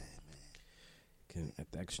 years for that, man.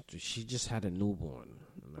 At the extra, she just had a newborn.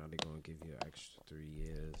 And now they're gonna give you an extra 3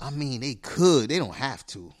 years. I mean, they could. They don't have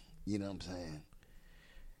to. You know what I'm saying?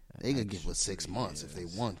 They could give her 6 months if they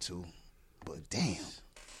want to. But damn.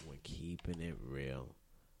 When keeping it real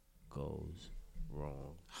goes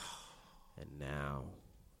wrong. And now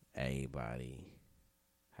everybody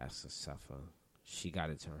has to suffer. She got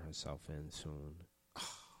to turn herself in soon.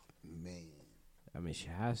 Man. I mean, she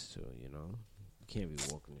has to, you know. You can't be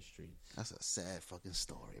walking the streets. That's a sad fucking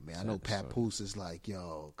story, man. Sad I know Pat story. Poose is like,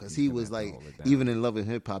 yo, because He's he gonna was have to like, hold it down. even in Love and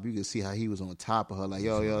Hip Hop, you could see how he was on top of her. Like,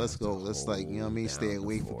 yo, let's go. have to Let's like, you know what I mean? hold Stay down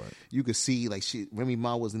away the from. fort. You could see like Remy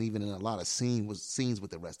Ma wasn't even in a lot of scenes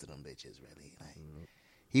with the rest of them bitches. Really, like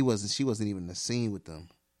she wasn't even in the scene with them.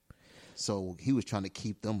 So he was trying to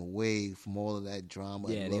keep them away from all of that drama.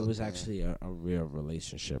 Yeah, and there look, was man. actually a real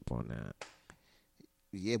relationship on that.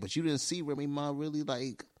 Yeah, but you didn't see Remy Ma really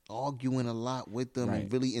like arguing a lot with them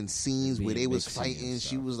and really in scenes where they was fighting.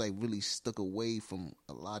 She was like really stuck away from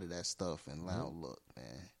a lot of that stuff. And now look,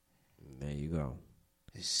 man. There you go.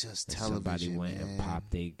 It's just television. Somebody went and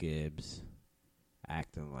popped their Gibbs,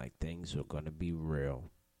 acting like things were gonna be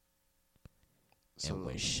real. So, and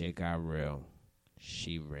when shit got real,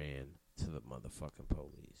 she ran to the motherfucking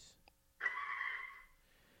police.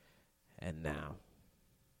 And now,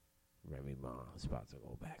 Remy Ma is about to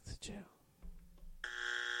go back to jail.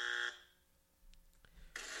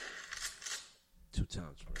 2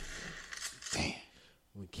 times for it. Damn.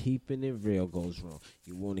 When keeping it real goes wrong,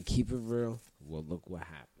 you want to keep it real? Well, look what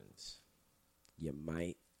happens. You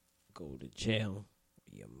might go to jail,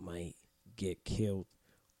 you might get killed,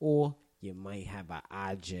 or you might have an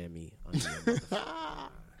eye jammy on your motherfucker.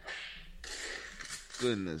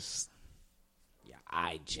 Goodness. Your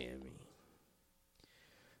eye jammy.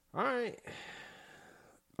 All right.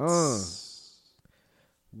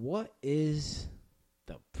 What is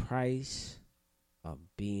the price of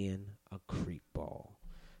being a creep ball?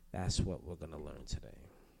 That's what we're going to learn today.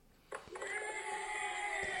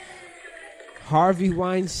 Harvey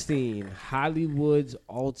Weinstein, Hollywood's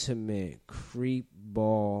ultimate creep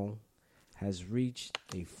ball, has reached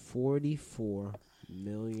a $44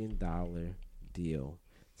 million deal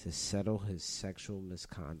to settle his sexual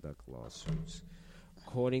misconduct lawsuits.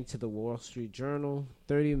 According to the Wall Street Journal,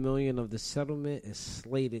 $30 million of the settlement is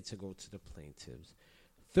slated to go to the plaintiffs.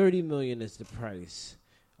 $30 million is the price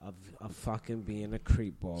of fucking being a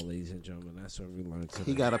creep ball, ladies and gentlemen. That's what we learned today.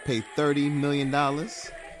 He got to pay $30 million.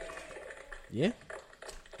 Yeah.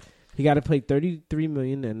 He got to pay $33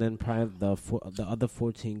 million, and then probably the other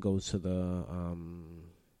 14 goes to the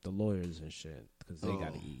lawyers and shit because they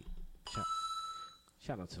got to eat.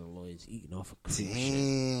 Shout out to the lawyers eating off of creep shit.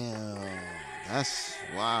 Damn. That's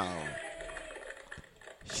wow.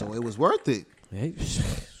 So it was worth it. Hey.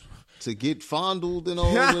 To get fondled and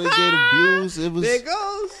all, to get abused. It was. There it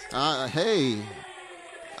goes. Hey,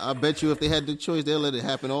 I bet you if they had the choice, they'll let it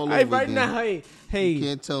happen all over again. Right now, hey, you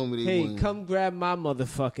can't tell me they wouldn't. Come grab my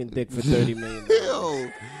motherfucking dick for $30 million. Yo,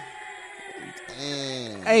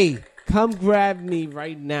 damn. Hey, come grab me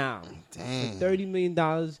right now. Damn. For $30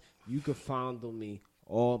 million, you can fondle me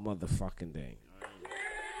all motherfucking day.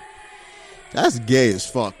 That's gay as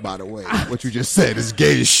fuck, by the way. What you just said is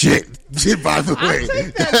gay as shit. By the way,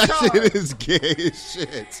 that shit is gay as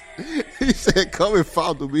shit. He said, "Come and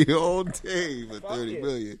fondle me all day for $30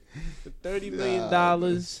 million." For $30 million,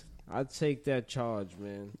 I'd take that charge,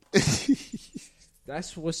 man.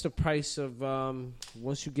 That's what's the price of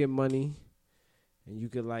once you get money, and you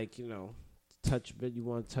could touch, but you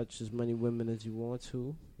want to touch as many women as you want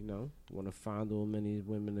to, you want to fondle as many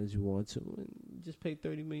women as you want to, and you just pay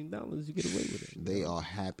 $30 million, you get away with it. They are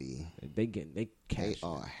happy. They cash. They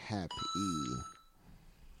are happy.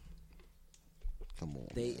 Come on.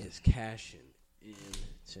 They is cashing in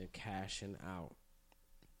to cashing out.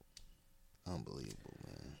 Unbelievable,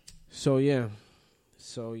 man. So yeah,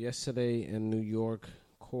 yesterday in New York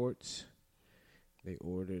courts, they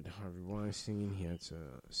ordered Harvey Weinstein. He had to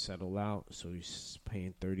settle out, so he's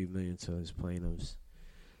paying $30 million to his plaintiffs.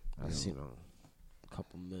 That's a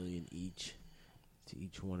couple million each to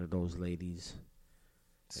each one of those ladies.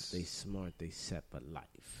 If they smart, they set for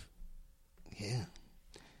life. Yeah.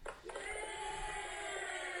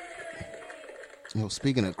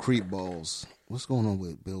 Speaking of creep balls, what's going on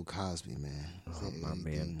with Bill Cosby, man? My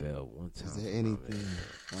man Bill. One time. Is there anything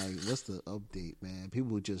like? What's the update, man?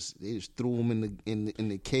 People they just threw him in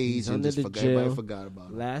the cage and just everybody forgot about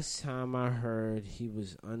him. Last time I heard, he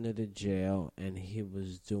was under the jail and he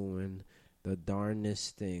was doing the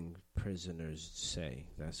darndest thing prisoners say.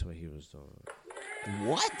 That's what he was doing.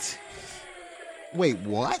 What? Wait,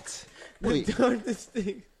 what? The darndest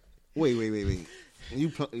thing. Wait. Wait,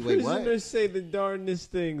 what? Prisoners say the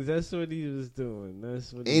darndest things. That's what he was doing.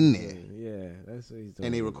 That's what in there. Doing. Yeah, that's what he's doing.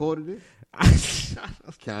 And they recorded it.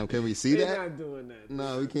 Can we see They're that? Not doing that.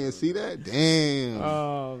 No, we can't see that. Damn.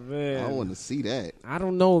 Oh man, I want to see that. I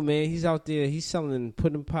don't know, man. He's out there. He's selling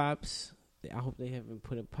pudding pops. I hope they haven't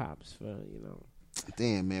pudding pops for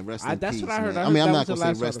Damn, man. Rest in peace. That's what I heard. I'm not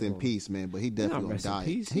gonna say rest in peace, man, but he definitely gonna die.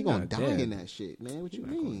 He gonna die dead. in that shit, man. What you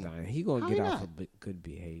mean? He gonna get out for good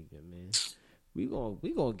behavior, man. We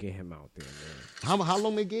gonna get him out there, man. How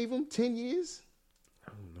long they gave him? 10 years?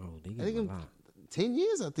 I don't know. They gave him a lot. 10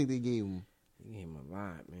 years, I think they gave him. They gave him a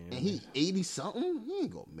lot, man. And he 80 something. He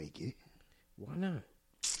ain't gonna make it. Why not?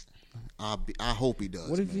 I hope he does.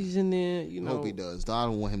 What if he's in there? I hope he does. I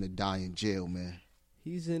don't want him to die in jail, man.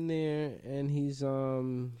 He's in there and he's He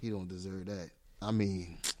don't deserve that. I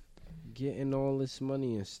mean, getting all this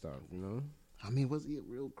money and stuff, I mean, was he a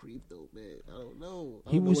real creep though, man? I don't know.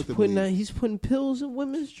 He's putting pills in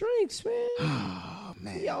women's drinks, man. Oh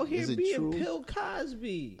man, he out here being true? Pill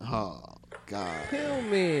Cosby. Oh God, pill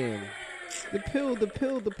man, the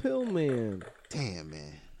pill man. Damn,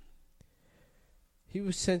 man. He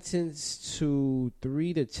was sentenced to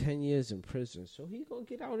 3 to 10 years in prison, so he's gonna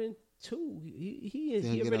get out in 2. He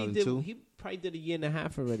already did. 2? He probably did 1.5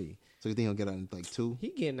 years already. So you think he'll get out in like 2? He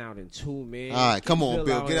getting out in 2, man. All right, come on,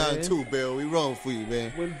 Bill. Get out in 2, Bill. We rolling for you,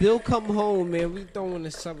 man. When Bill come home, man, we throwing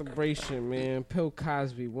a celebration, man. Bill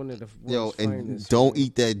Cosby, one of the world's finest. Don't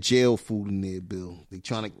eat that jail food in there, Bill. They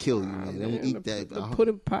trying to kill you, man. Don't eat that. The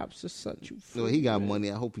pudding pops will set you free. No, he got money.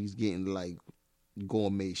 I hope he's getting like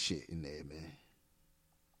gourmet shit in there, man.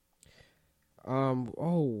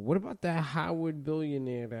 What about that Howard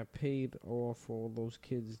billionaire that paid off all those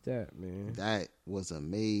kids' debt, man? That was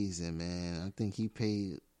amazing, man. I think he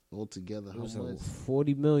paid altogether how much?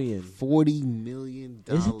 $40 million. $40 million.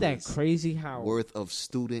 Isn't that crazy? How worth of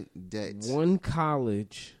student debt? One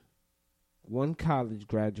college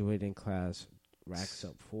graduating class racks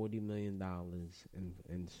up $40 million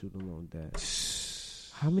in student loan debt.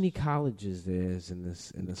 How many colleges there's in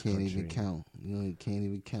this country? Can't even count. You can't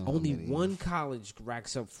even count. Only one college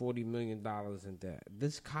racks up $40 million in debt.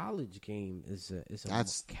 This college game is a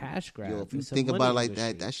cash grab. Yo, if you think about it like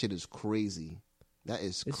that shit is crazy.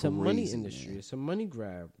 It's crazy. A money industry. Man. It's a money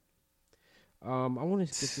grab. I want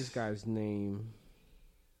to get this guy's name.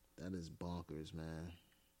 That is bonkers, man.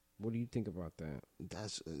 What do you think about that?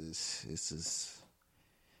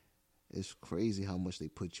 It's crazy how much they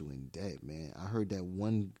put you in debt, man. I heard that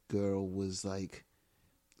one girl was like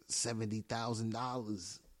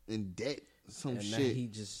 $70,000 in debt, some shit. He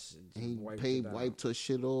wiped her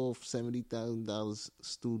shit off. $70,000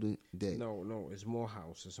 student debt. No, it's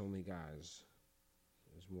Morehouse. It's only guys.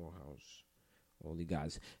 It's Morehouse, only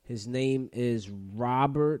guys. His name is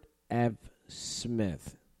Robert F.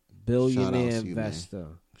 Smith, billionaire investor,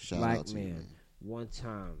 black man, one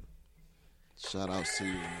time. Shout out to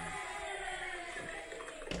you, man.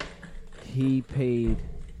 He paid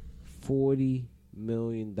 $40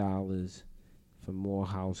 million for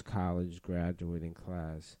Morehouse College graduating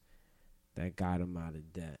class that got him out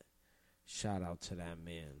of debt. Shout out to that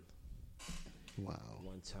man. Wow.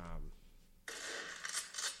 One time.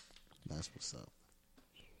 That's what's up.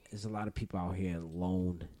 There's a lot of people out here in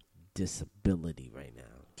loan disability right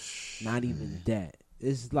now. Not even debt.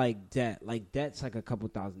 It's like debt. Like debt's like a couple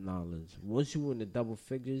 $1,000s. Once you were in the double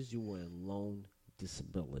figures, you were in loan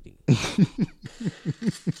disability.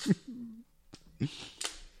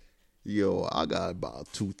 Yo, I got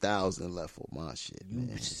about 2,000 left for my shit. You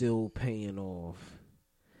man. Still paying off?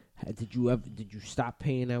 Did you stop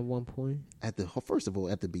paying at one point? First of all,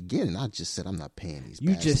 at the beginning, I just said I'm not paying these. You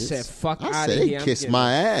bastards. Just said fuck out of They here. kiss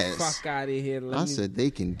my ass. Fuck out of here. I said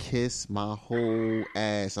they can kiss my whole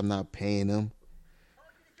ass. I'm not paying them.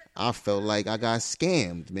 I felt like I got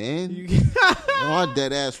scammed, man. My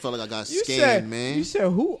dead ass felt like I got scammed, man. You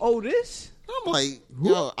said, who owe this? I'm like,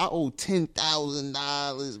 yo, I owe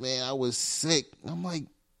 $10,000, man. I was sick. I'm like,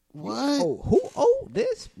 what? Oh, who owe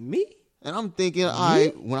this? Me? And I'm thinking, all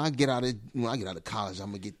right, when I get out of college, I'm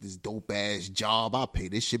gonna get this dope ass job. I'll pay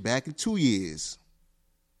this shit back in 2 years.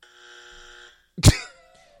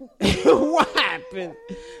 What happened?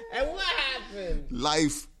 And what happened?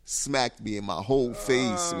 Life smacked me in my whole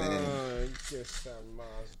face, man. Just that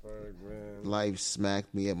Mossberg, man. Life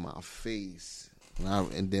smacked me in my face.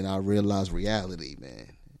 And then I realized reality,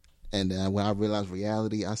 man. And then when I realized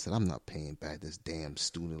reality, I said, I'm not paying back this damn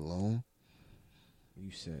student loan.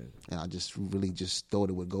 You said. And I just really just thought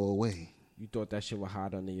it would go away. You thought that shit was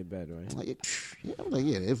hot under your bed, right? I'm like,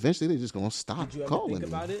 eventually they're just going to stop Did you ever calling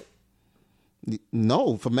think me. about it?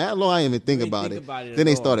 No, for mad long, I didn't even think about it. Then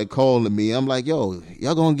they started calling me. I'm like, yo,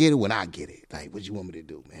 y'all gonna get it when I get it. Like, what you want me to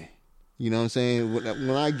do, man? You know what I'm saying?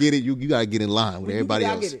 When I get it, you gotta get in line with everybody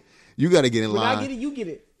else. You gotta get in line. When I get it, you get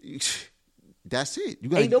it. That's it.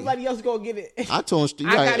 Ain't nobody else gonna get it. I told him,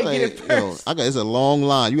 I gotta get it first. It's a long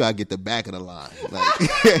line. You gotta get the back of the line.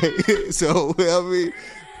 Like, so I mean,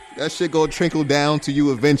 that shit gonna trickle down to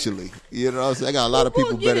you eventually. You know what I'm saying? I got a lot of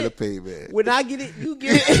people better to pay, man. When I get it, you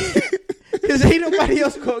get it. Because ain't nobody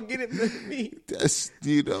else gonna get it but me. That's,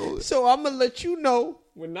 So I'm gonna let you know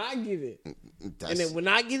when I get it. And then when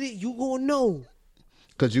I get it, you gonna know.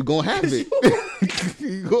 Because you gonna have it.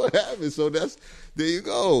 You gonna have it. So there you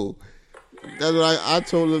go. That's what I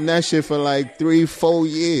told them that shit for like 3-4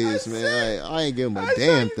 years, man. I ain't give them a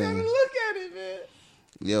damn thing. Look at it, man.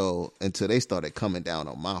 Yo, until they started coming down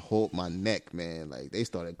on my neck, man. Like, they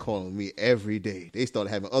started calling me every day. They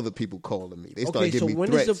started having other people calling me. They started giving me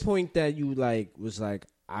threats. When is the point that you was like,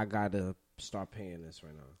 I gotta start paying this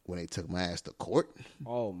right now? When they took my ass to court.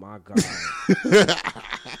 Oh my God.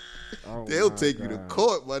 They'll take you to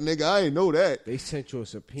court, my nigga. I ain't know that. They sent you a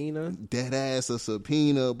subpoena? Dead ass a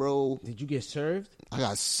subpoena, bro. Did you get served? I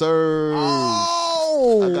got served.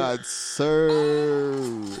 Oh! I got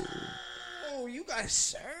served. Oh, you got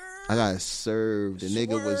served? I got served. The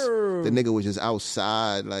nigga was just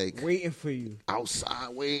outside, like waiting for you. Outside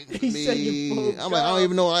waiting for He me. said you full I'm like, I don't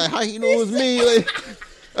even know how he knew it was me. Like,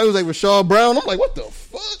 I was like Rashad Brown. I'm like, what the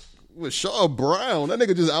fuck? Rashad Brown. That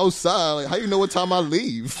nigga just outside. Like, how you know what time I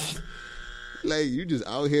leave? Like, you just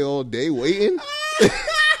out here all day waiting?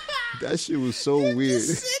 That shit was so weird.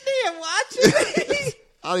 Just sitting there watching.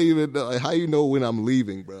 I don't even know. Like, how you know when I'm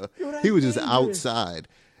leaving, bro? He was just outside.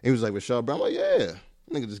 He was like, Rashad Brown. I'm like, yeah.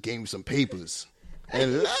 Nigga just gave me some papers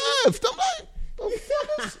and left. I'm like, the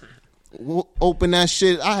fuck is... Open that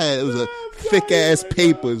shit. It was a thick ass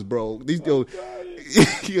papers, bro. These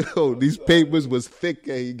these papers was thick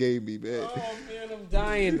that he gave me, man. Oh man, I'm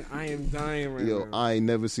dying. I am dying right now. I ain't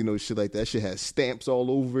never seen no shit like that. That shit had stamps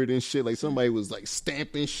all over it and shit. Like somebody was like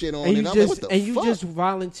stamping shit on it. I'm like, what the fuck? You just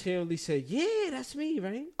voluntarily said, yeah, that's me,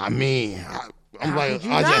 right? I mean,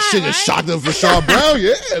 I should have shot them for Rashad Brown.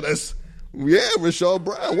 Yeah, Rashad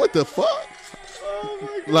Brown. What the fuck? Oh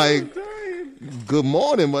my God, like, good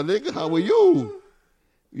morning, my nigga. How are you?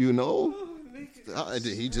 You know?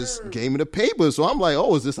 He just gave me the paper. So I'm like,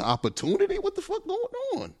 oh, is this an opportunity? What the fuck going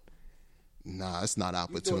on? Nah, it's not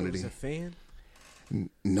opportunity. You thought it was a fan?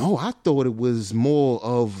 No, I thought it was more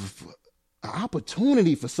of an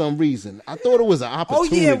opportunity for some reason. I thought it was an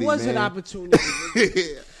opportunity. Oh, yeah, it was an opportunity.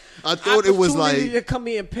 I thought it was like... to come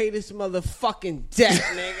here and pay this motherfucking debt,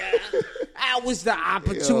 nigga. That was the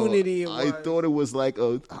opportunity. I thought it was like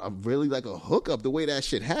really like a hookup, the way that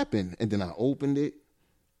shit happened. And then I opened it,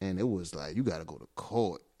 and it was like, you got to go to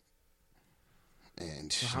court.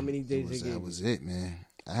 And so how many days that was it, man.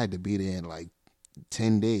 I had to be there in like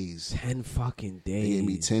 10 days. 10 fucking days. They gave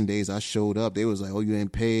me 10 days. I showed up. They was like, oh, you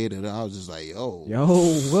ain't paid. And I was just like, yo.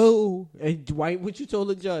 Whoa. Hey, Dwight, what you told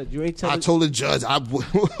the judge? I told the judge.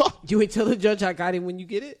 You ain't tell the judge I got it when you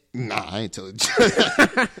get it? Nah, I ain't tell the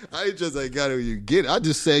judge. I ain't just like got it when you get it. I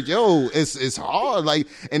just said, yo, it's hard. Like,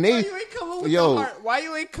 and they... Why you ain't come with the heart? Why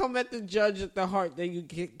you ain't come at the judge at the heart that you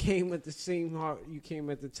came at the same heart you came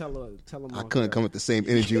at the tell him? I couldn't come with the same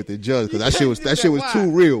energy with the judge because that shit was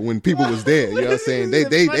too real when people was there. You know what I'm saying?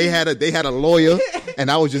 They had a lawyer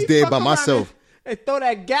and I was just there by myself. And throw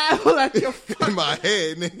that gavel at your in my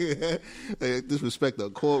head, nigga. Like, disrespect the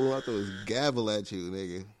courtroom. I thought it was gavel at you,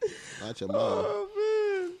 nigga. Watch your mouth.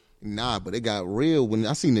 Oh, man. Nah, but it got real when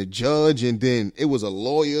I seen the judge and then it was a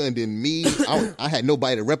lawyer and then me. I had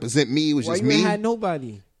nobody to represent me. It was just me. You had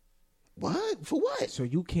nobody. What? For what? So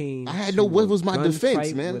you came. I had what was my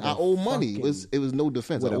defense, man? I owe money. It was no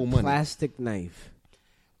defense. I owe money. Plastic knife.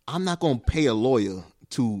 I'm not gonna pay a lawyer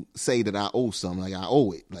to say that I owe something. Like, I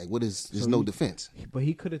owe it. Like, there's no defense. But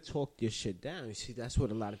he could have talked your shit down. You see, that's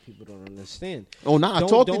what a lot of people don't understand. Oh, no, I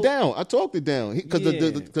talked it down.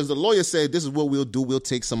 Because the lawyer said, this is what we'll do. We'll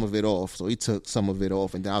take some of it off. So he took some of it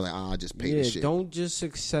off, and I was like, I'll just pay the shit. Don't just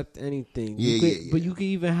accept anything. Yeah. But you can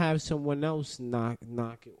even have someone else knock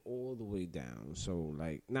it all the way down. So,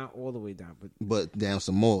 like, not all the way down, but down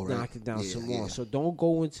some more, right? Knock it down some more. So don't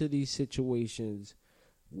go into these situations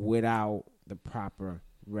without the proper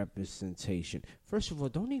representation. First of all,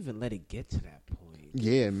 don't even let it get to that point.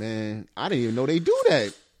 Yeah, man. I didn't even know they do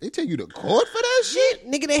that. They take you to court for that shit?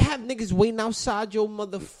 Nigga, they have niggas waiting outside your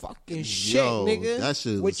motherfucking shit, nigga. That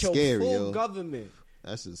shit was with scary, your full government.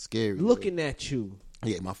 That's just scary. Looking at you.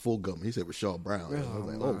 Yeah, my full government. He said Rashad Brown. I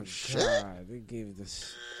was like, oh, shit. God, they gave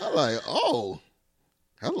this. I'm like, oh,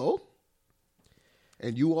 hello.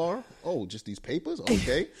 And you are? Oh, just these papers?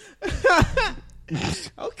 Okay.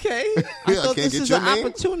 Okay. I thought this is an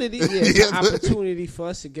opportunity. Yeah, it's an opportunity for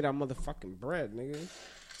us to get our motherfucking bread, nigga.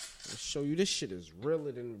 I'll show you this shit is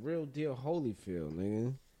realer than real deal Holyfield,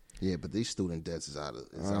 nigga. Yeah, but these student debts is out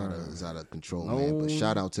of control, man. But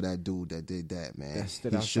shout out to that dude that did that, man. That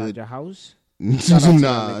stood outside your house?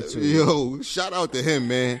 Nah, yo, shout out to him,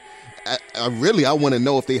 man. I want to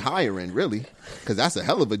know if they hiring, really, because that's a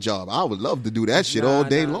hell of a job. I would love to do that shit all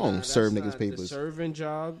day long. Serve niggas papers.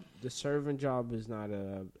 The serving job is not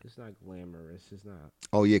it's not glamorous. It's not.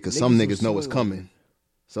 Oh yeah, because some niggas know it's coming.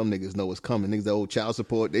 Some niggas know it's coming. Niggas that owe child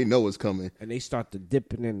support, they know it's coming. And they start the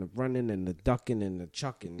dipping and the running and the ducking and the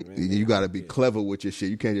chucking. Man. You got to be clever with your shit.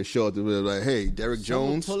 You can't just show up to be like, hey, Derek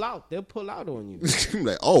Jones. They'll pull out on you.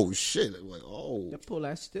 Like, oh, shit. Like, oh. They'll pull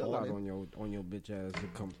that still out on your bitch ass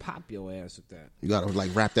and come pop your ass with that. You got to,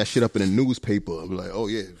 like, wrap that shit up in a newspaper. Be like, oh,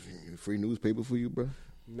 yeah, free newspaper for you, bro?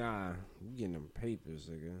 Nah, you getting them papers,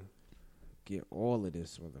 nigga. get all of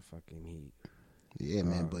this motherfucking heat. Yeah,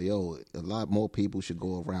 man. But yo, a lot more people should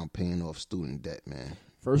go around paying off student debt, man.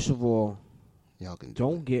 First of all, y'all can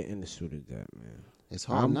don't get into student debt, man. It's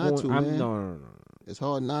hard not to, man. No. It's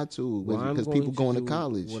hard not to because people going to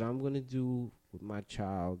college. What I'm going to do with my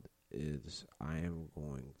child is I am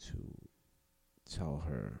going to tell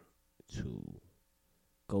her to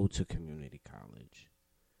go to community college,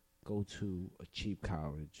 go to a cheap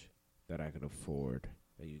college that I could afford,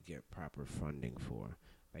 that you get proper funding for,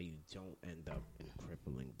 that you don't end up in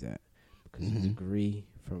crippling debt. Because a degree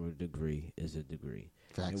from a degree is a degree.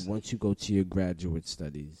 Facts. And once you go to your graduate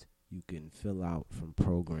studies, you can fill out from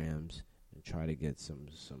programs and try to get some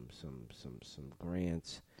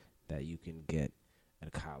grants that you can get a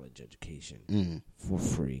college education for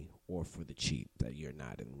free or for the cheap, that you're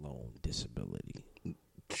not in loan disability.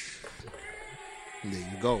 There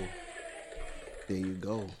you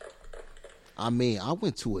go. I mean, I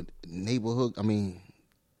went to a neighborhood. I mean,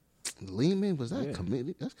 Lehman, was that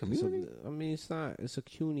community? That's community? It's not. It's a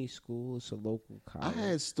CUNY school. It's a local college. I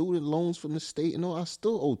had student loans from the state, and I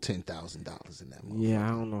still owe $10,000 in that motherfucker. Yeah, I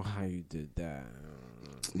don't know how you did that.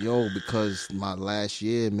 Yo, because my last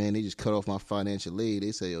year, man, they just cut off my financial aid.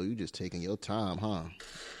 They say, yo, you just taking your time, huh?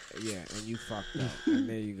 Yeah, and you fucked up. And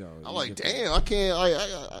there you go. I'm like, damn, I can't.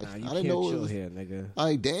 I didn't know. Chill here, nigga. I'm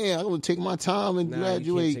like, damn, I'm gonna take my time and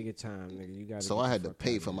graduate. You can't take your time, nigga. You got. So I had to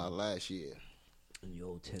pay for my last year. And you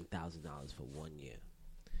owe $10,000 for 1 year.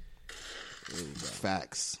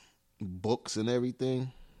 Facts, books and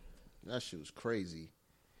everything. That shit was crazy.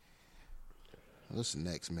 What's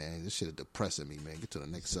next, man? This shit is depressing me, man. Get to the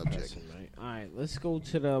next subject. Right? All right, let's go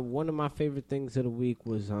to one of my favorite things of the week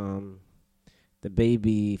was the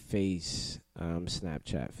baby face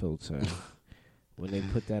Snapchat filter. When they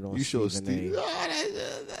put that on, you Stephen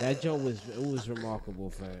A. That joke was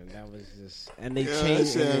remarkable, fam. That was just, and they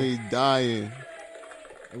changed. Me dying.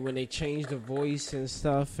 And when they changed the voice and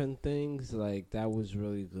stuff and things, like that was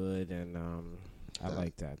really good, and I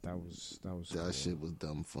like that. That was cool. Shit was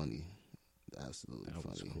dumb funny. Absolutely funny. That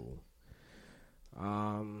was cool.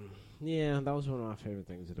 Yeah, that was one of my favorite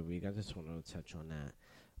things of the week. I just wanted to touch on that.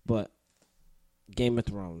 But Game of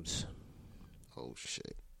Thrones. Oh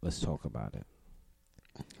shit. Let's talk about it.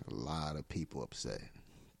 A lot of people upset.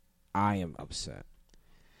 I am upset.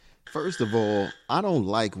 First of all, I don't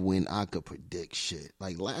like when I could predict shit.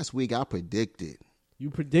 Like last week, I predicted. You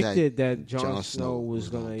predicted that Jon Snow was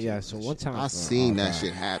gonna. Yeah. So one time I seen that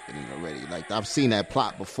shit happening already. Like I've seen that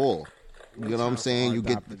plot before. You know what I'm saying? You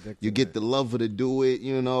get the lover to do it.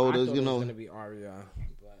 You know. I thought it was gonna be Arya,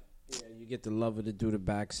 but yeah, you get the lover to do the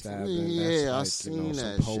backstab. Yeah, I seen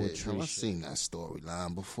that shit. I've seen that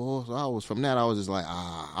storyline before. So I was just like,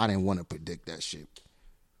 I didn't want to predict that shit.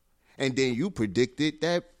 And then you predicted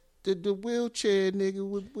that the wheelchair nigga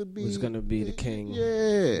would be was gonna be the king.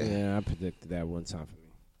 Yeah, I predicted that one time for me.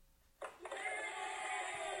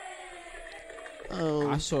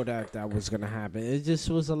 I saw that was gonna happen. It just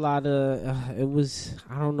was a lot of. It was,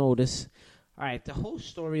 I don't know, this. All right, the whole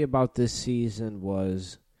story about this season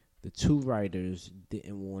was the two writers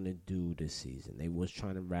didn't want to do this season. They was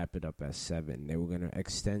trying to wrap it up at 7. They were gonna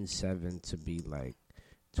extend 7 to be like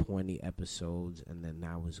 20 episodes, and then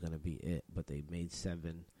that was gonna be it. But they made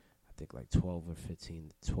 7. I think like 12 or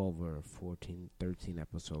 14, 13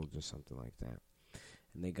 episodes or something like that.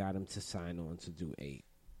 And they got him to sign on to do 8.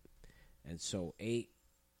 And so 8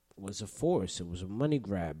 was a force. It was a money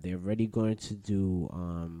grab. They're already going to do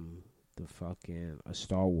a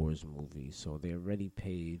Star Wars movie. So they already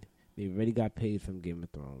got paid from Game of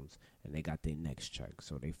Thrones, and they got their next check.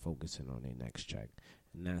 So they focusing on their next check.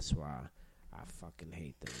 And that's why I fucking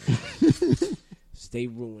hate them. They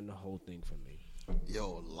ruined the whole thing for me.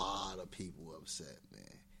 Yo, a lot of people upset,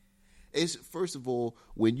 man. It's first of all,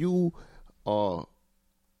 when you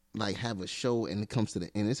like have a show and it comes to the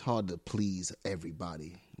end, it's hard to please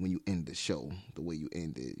everybody when you end the show the way you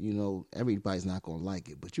end it. You know, everybody's not gonna like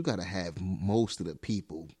it, but you gotta have most of the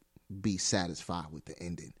people be satisfied with the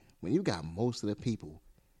ending. When you got most of the people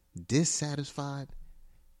dissatisfied,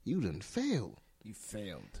 you done failed. You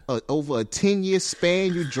failed. Over a 10-year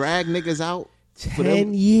span, you drag niggas out.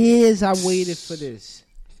 10 years I waited for this.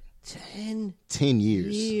 10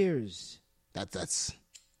 years. That's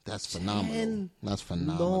phenomenal. That's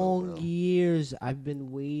phenomenal. Long years I've been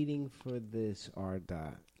waiting for this,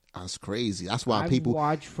 Ardot. That's crazy. That's why I've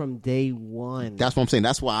watched from day one. That's what I'm saying.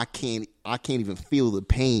 That's why I can't even feel the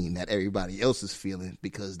pain that everybody else is feeling,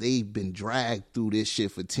 because they've been dragged through this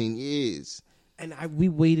shit for 10 years. And we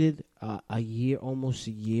waited almost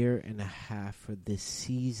a year and a half for this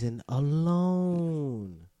season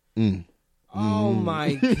alone. Oh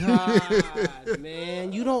my God,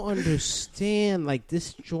 man. You don't understand. Like,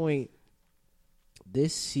 this joint,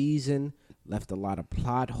 this season left a lot of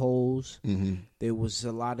plot holes. There was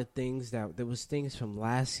a lot of things there was things from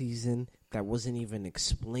last season that wasn't even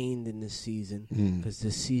explained in this season because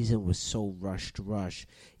this season was so rushed.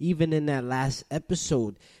 Even in that last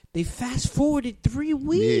episode, they fast forwarded 3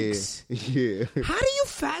 weeks. Yeah. How do you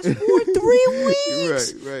fast forward 3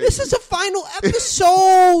 weeks? Right. This is a final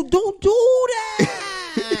episode. Don't do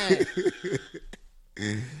that.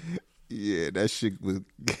 Yeah, that shit was.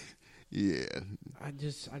 Yeah. I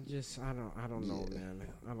don't know, man.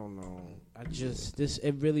 I don't know.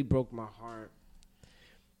 It really broke my heart.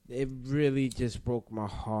 It really just broke my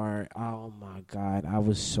heart. Oh my God, I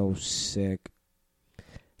was so sick.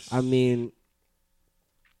 I mean,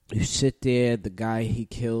 you sit there, the guy he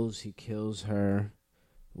kills her.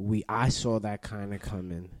 I saw that kind of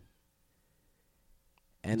coming.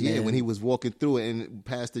 And yeah, then, when he was walking through it and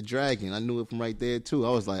past the dragon, I knew it from right there too. I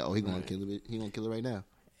was like, oh, he gonna kill it. He gonna kill it right now.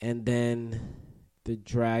 And then the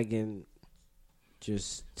dragon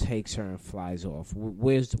just takes her and flies off.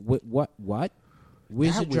 Where's what?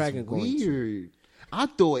 Where's the dragon going to? I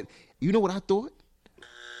thought. You know what I thought?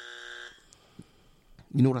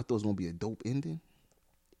 You know what I thought was gonna be a dope ending?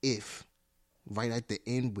 If right at the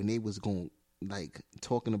end when they was going like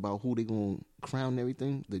talking about who they gonna crown and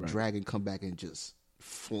everything, the dragon come back and just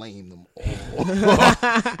flame them all.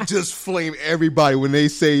 Just flame everybody when they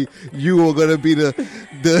say you are gonna be you're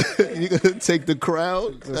gonna take the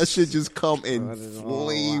crown. That shit just come and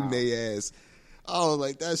flame their ass. I was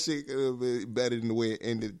like, that shit could have been better than the way it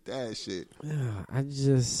ended. That shit. Yeah, I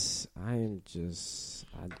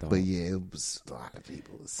don't. But yeah, it was a lot of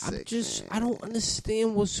people sick. I don't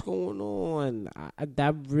understand what's going on.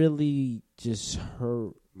 That really just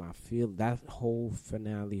hurt my feel. That whole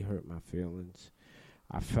finale hurt my feelings.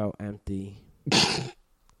 I felt empty.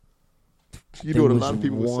 You know what a lot of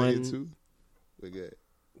people were saying too?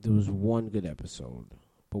 There was one good episode.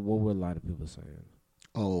 But what were a lot of people saying?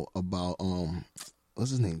 Oh, about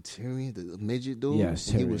what's his name? Tyrion, the midget dude? Yes,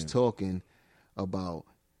 Tyrion. He was talking about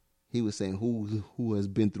he was saying who has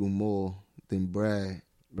been through more than Brad.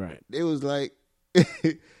 Right. It was like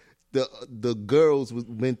the girls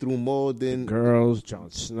been through more than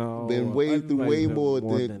Jon Snow. Been way more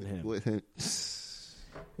than him. With him.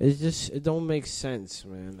 It don't make sense,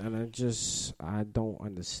 man. And I don't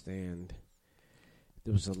understand.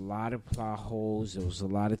 There was a lot of plot holes. There was a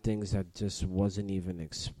lot of things that just wasn't even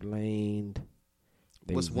explained.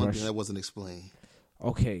 What's one thing that wasn't explained?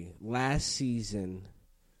 Okay, last season,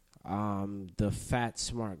 the fat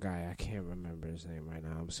smart guy, I can't remember his name right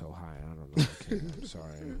now. I'm so high. I don't know. I'm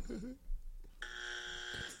sorry.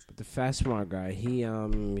 But the fat smart guy, he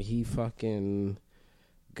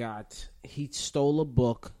stole a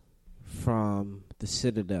book from the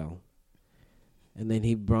Citadel. And then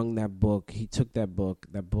he brung that book. He took that book.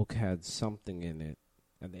 That book had something in it.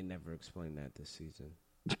 And they never explained that this season.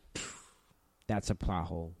 That's a plot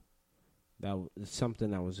hole. That was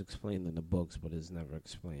something that was explained in the books, but it's never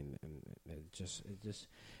explained. And it's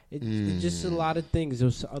just a lot of things.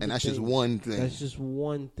 There's other and that's things. Just one thing. That's just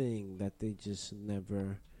one thing that they just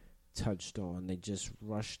never touched on. They just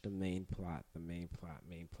rushed the main plot.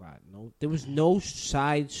 No, there was no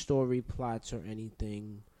side story plots or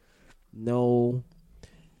anything. No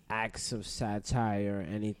acts of satire or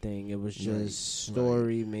anything. It was just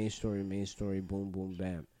story, main story, boom, boom,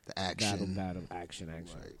 bam. The action. Battle, action.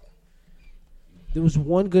 Right. There was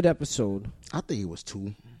one good episode. I think it was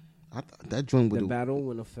two. That joint with the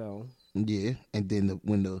battle in Winterfell. Yeah, and then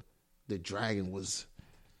when the dragon was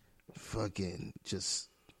fucking just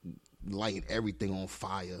lighting everything on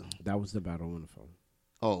fire. That was the battle in Winterfell.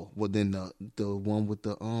 Oh, well then the one with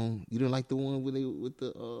the you didn't like the one with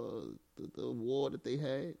the war that they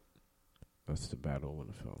had? That's the battle in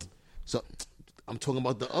Winterfell. So I'm talking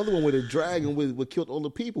about the other one with the dragon with killed all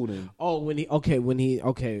the people then. Oh, okay. Okay.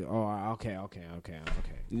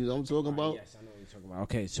 You know what I'm talking about? Yes, I know what you're talking about.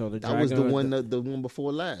 Okay, so that was the one the one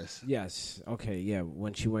before last. Yes. Okay, yeah,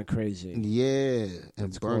 when she went crazy. Yeah,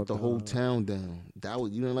 and burnt the whole town down.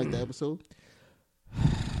 You didn't like that episode?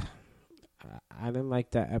 I didn't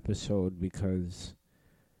like that episode because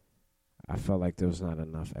I felt like there was not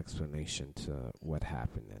enough explanation to what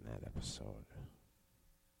happened in that episode.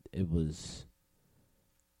 It was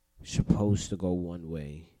supposed to go one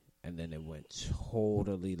way, and then it went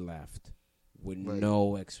totally left with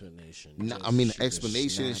no explanation. No, I mean the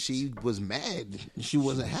explanation. She was mad. She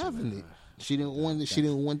wasn't having it. She didn't want. She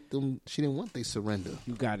didn't want them. She didn't want they surrender.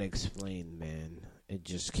 You gotta explain, man. It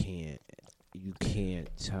just can't. You can't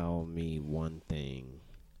tell me one thing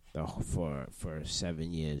for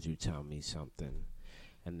 7 years you tell me something,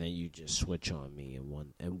 and then you just switch on me in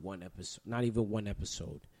one episode. Not even one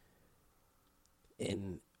episode.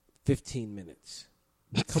 In 15 minutes.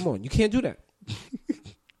 Come on, you can't do that.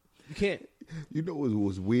 You can't. You know what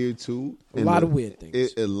was weird too? A lot of weird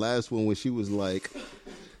things. The last one when she was like,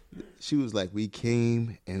 we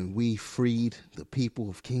came and we freed the people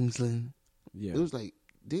of Kingsland. Yeah. It was like,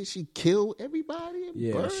 did she kill everybody?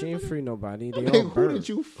 Yeah, she ain't free nobody. They all burnt. Who did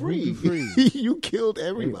you free? You killed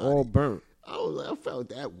everybody. They all burnt. I felt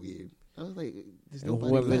that weird. I was like, there's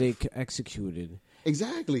nobody whoever left. They executed.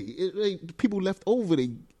 Exactly. Like, people left over,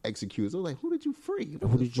 they executed. So I was like, who did you free?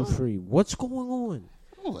 Who did you free? What's going on?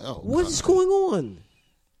 Oh, what's going on?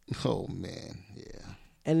 Oh, man. Yeah.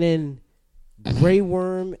 And then Grey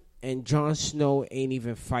Worm and Jon Snow ain't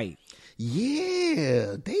even fight.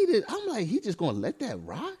 Yeah, they did. I'm like, he just gonna let that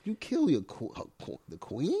rock? You kill the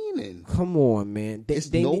queen, and come on, man.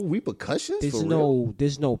 There's no repercussions.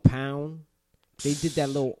 There's no pound. They did that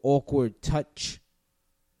little awkward touch.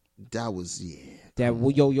 That was That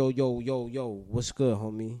yo. What's good,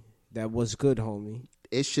 homie? That was good, homie.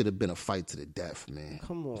 It should have been a fight to the death, man.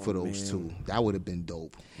 Come on, for those two, that would have been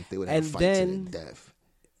dope if they would have and a fight then, to the death.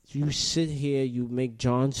 You sit here, you make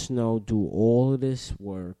Jon Snow do all of this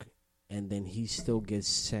work, and then he still gets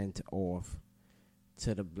sent off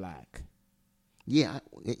to the Black. Yeah.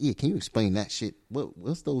 Can you explain that shit?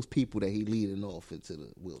 What's those people that he leading off into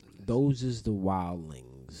the wilderness? Those is the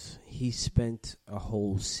wildlings. He spent a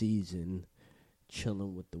whole season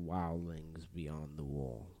chilling with the wildlings beyond the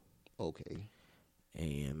wall. Okay.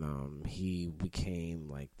 And he became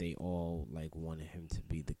like they all like wanted him to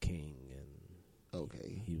be the king, and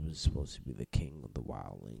okay, he was supposed to be the king of the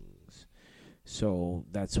wildlings. So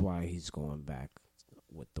that's why he's going back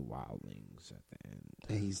with the wildlings at the end.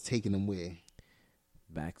 And he's taking them where?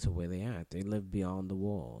 Back to where they at. They live beyond the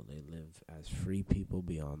wall. They live as free people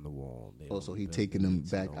beyond the wall. So he taking them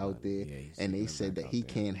back out there. Yeah, and they said that he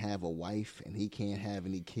can't have a wife and he can't have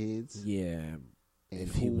any kids. Yeah. And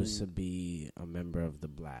if he was to be a member of the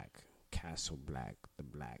Castle Black, the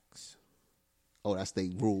Blacks. Oh, that's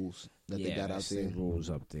the rules that they got out there? Yeah, rules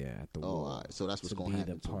up there at the wall. All right. So that's what's going to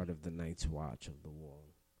happen. To be the part of the Night's Watch of the wall.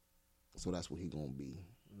 So that's what he going to be.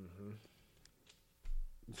 Mm-hmm.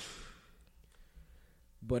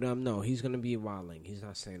 But no, he's going to be a wildling. He's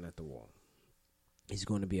not staying at the wall. He's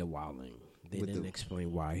going to be a wildling. They didn't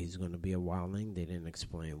explain why he's going to be a wildling. They didn't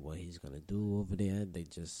explain what he's going to do over there. They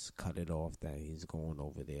just cut it off that he's going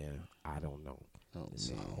over there. I don't know.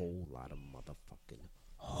 It's a whole lot of motherfucking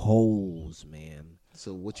holes, man.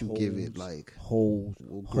 So what you give it, like? Holes.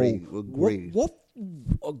 What grade? What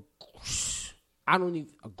I don't even...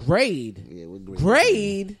 A grade? Yeah, what grade?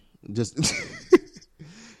 Grade? Just...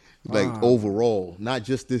 like overall, not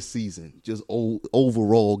just this season, just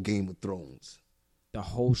overall Game of Thrones. The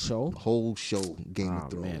whole show? The whole show, Game of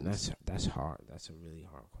Thrones. Man, that's hard. That's a really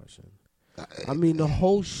hard question. I mean, the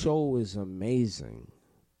whole show is amazing.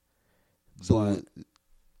 So,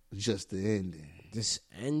 just the ending. This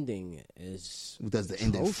ending is... Does the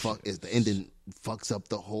ending fucks up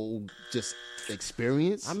the whole just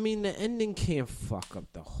experience? I mean, the ending can't fuck up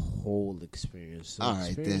the whole experience. The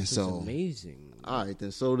experience is amazing. All right,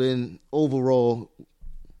 then. So then, overall,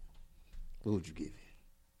 what would you give it?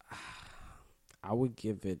 I would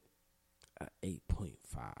give it an 8.5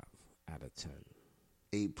 out of 10.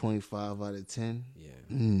 8.5 out of 10? Yeah.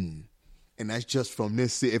 And that's just from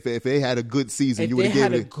this. If they had a good season, you would have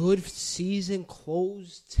given it. If they had a good season,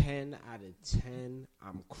 closed 10 out of 10.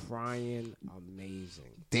 I'm crying.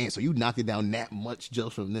 Amazing. Damn, so you knocked it down that much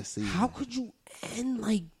just from this season. How could you end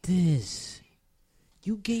like this?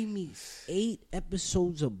 You gave me 8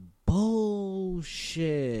 episodes of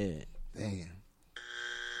bullshit. Damn.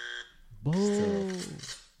 Bull.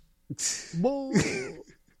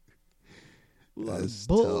 That's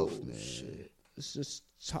tough, man. It's just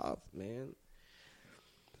tough, man.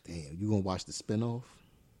 Damn, you gonna watch the spinoff?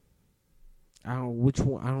 Which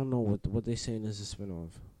one? I don't know what they saying is a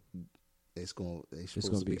spinoff. They're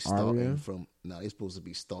supposed to be starting from. No, they're supposed to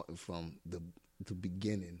be starting from the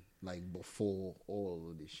beginning, like before all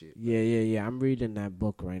of this shit. Yeah. I'm reading that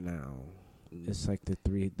book right now. It's like the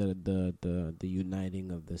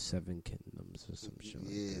uniting of the 7 kingdoms or some shit.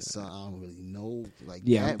 Yeah, like so I don't really know. Like,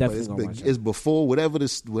 yeah, that, I'm definitely gonna watch it's before whatever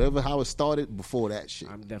how it started before that shit.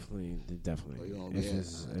 I'm definitely.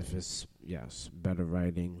 If it's better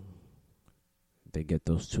writing, they get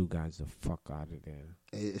those 2 guys the fuck out of there.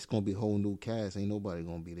 It's gonna be a whole new cast. Ain't nobody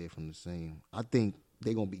gonna be there from the same. I think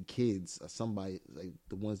they're gonna be kids or somebody like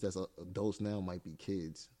the ones that's adults now might be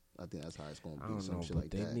kids. I think that's how it's going to I be. don't Some know, shit but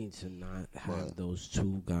like they that. need to not have those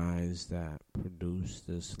two guys that produced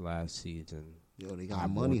this last season. Yo, they got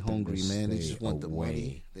money hungry, man. They just want the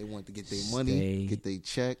money. They want to get their money, get their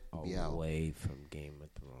check, be out. Away from Game of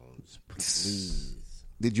Thrones, please.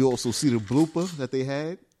 Did you also see the blooper that they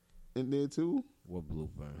had in there too? What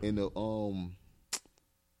blooper? In the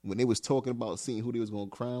when they was talking about seeing who they was gonna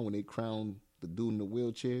crown when they crowned the dude in the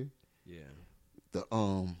wheelchair. Yeah. The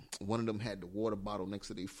one of them had the water bottle next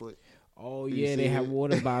to their foot. Oh yeah, they had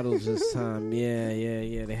water bottles this time. Yeah.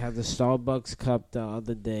 They had the Starbucks cup the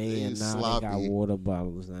other day, and now they got water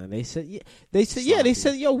bottles. Now they said,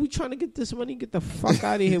 yo, we trying to get this money, get the fuck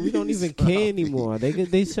out of here. We don't even care anymore.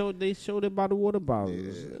 They showed it by the water bottles.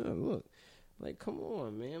 Yeah, look, like, come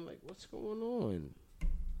on, man. Like, what's going on?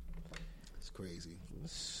 It's crazy.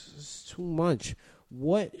 It's too much.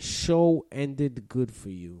 What show ended good for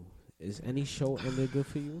you? Is any show ended good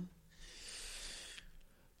for you?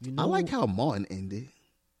 I like how Martin ended.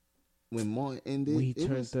 When Martin ended, when he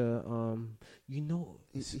turned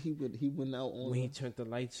he went out on when he turned the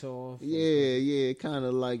lights off. Yeah, kind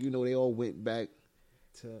of like they all went back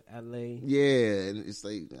to L.A. Yeah, and it's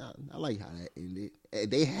like I like how that ended.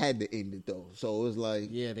 They had to end it though, so it was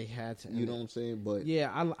like they had to. You know what I'm saying? But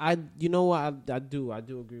yeah, I you know what I do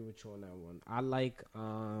agree with you on that one. I like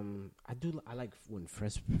when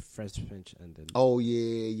Fresh Prince ended. Oh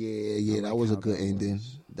yeah. That was a good ending.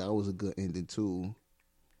 That was a good ending too.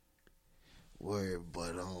 Word,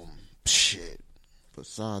 but shit.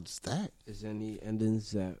 Besides that, is there any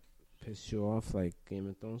endings that piss you off? Like Game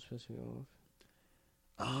of Thrones piss you off?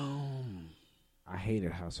 I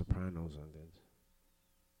hated how Sopranos ended.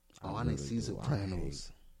 I didn't see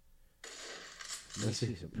Sopranos.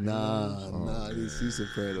 Nah, I didn't see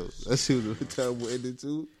Sopranos. That shit was a terrible ending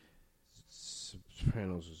too.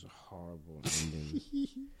 Sopranos was a horrible ending.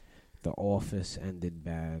 The Office ended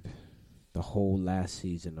bad. The whole last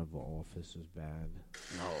season of The Office was bad.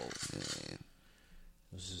 Oh man,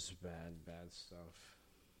 it was just bad stuff.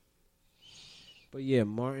 But yeah,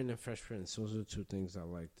 Martin and Fresh Prince, those are the two things I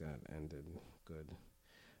like that ended good.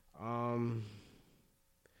 All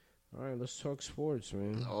right, let's talk sports,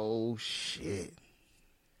 man. Oh shit.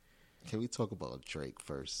 Can we talk about Drake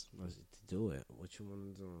first? Let's do it. What you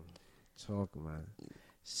want to do? Talk, man.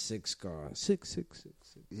 6 guard. 6.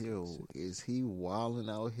 Yo, is he wilding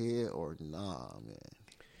out here or nah, man?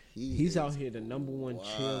 He's out here the number one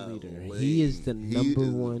cheerleader. He is the number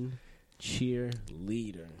one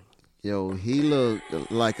cheerleader. Yo, he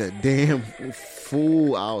looked like a damn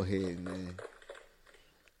fool out here, man.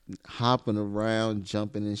 Hopping around,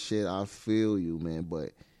 jumping and shit. I feel you, man. But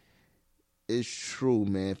it's true,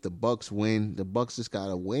 man. If the Bucks win, the Bucks just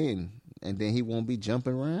gotta win. And then he won't be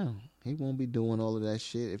jumping around. He won't be doing all of that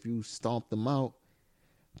shit if you stomp them out.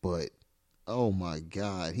 But, oh my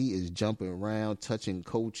God, he is jumping around, touching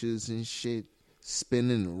coaches and shit.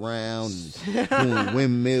 Spinning around and doing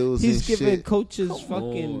windmills and shit. He's giving coaches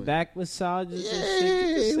fucking back massages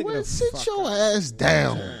and shit. Sit your ass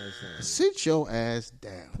down. Sit your ass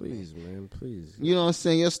down. Please, man, please. You know what I'm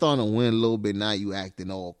saying? You're starting to win a little bit. Now you acting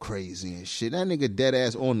all crazy and shit. That nigga dead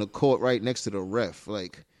ass on the court right next to the ref.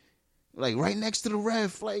 Like right next to the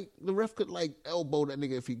ref. Like the ref could like elbow that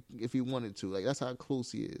nigga if he wanted to. Like that's how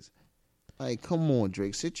close he is. Like, come on,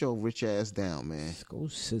 Drake. Sit your rich ass down, man. Go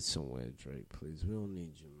sit somewhere, Drake, please. We don't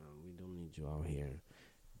need you, man. We don't need you out here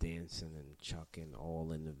dancing and chucking,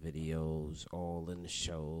 all in the videos, all in the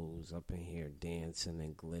shows, up in here dancing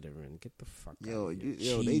and glittering. Get the fuck out of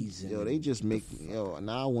here. They just make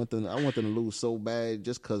now I want them to lose so bad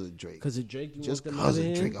just because of Drake. Because of Drake, just because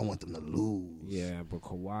of Drake, I want them to lose. Yeah, but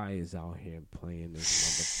Kawhi is out here playing this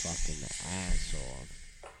motherfucking ass off.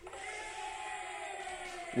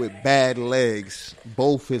 With bad legs,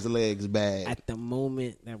 both his legs bad. At the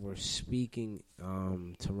moment that we're speaking,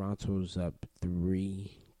 Toronto's up 3-2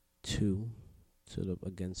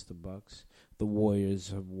 against the Bucks. The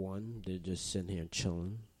Warriors have won. They're just sitting here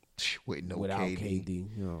chilling. Without KD.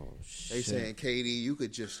 Oh, shit. They saying KD, you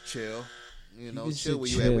could just chill. You know, chill where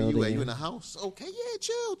you at. Where you at? You in the house? Okay, yeah,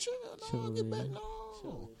 chill. No, get back. No.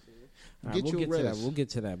 All right, we'll get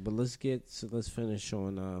to that. But let's finish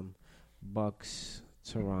on Bucks.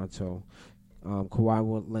 Toronto.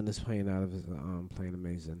 Kawhi Leonard's playing out of his playing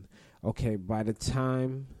amazing. Okay, by the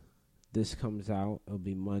time this comes out, it'll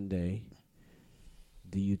be Monday.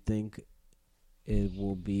 Do you think it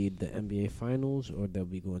will be the NBA Finals or they'll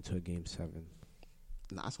be going to a Game 7?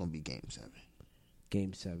 Nah, it's gonna be Game 7.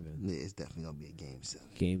 Game 7. Yeah, it's definitely gonna be a Game 7.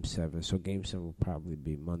 Game 7. So Game 7 will probably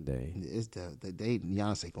be Monday. It's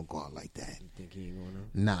Giannis ain't gonna go out like that. You think he ain't gonna?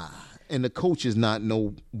 Nah, and the coach is not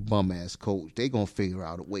no bum ass coach. They gonna figure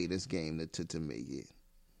out a way this game to make it.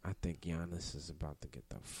 I think Giannis is about to get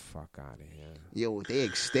the fuck out of here. Yo, they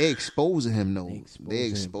exposing him though. They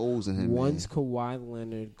exposing him. Once Kawhi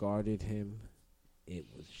Leonard guarded him, it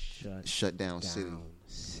was shut down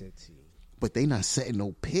city. But they not setting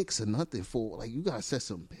no picks or nothing for like you gotta set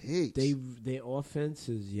some picks. Their offense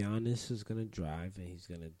is Giannis is gonna drive and he's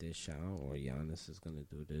gonna dish out, or Giannis is gonna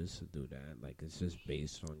do this or do that. Like it's just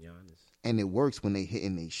based on Giannis. And it works when they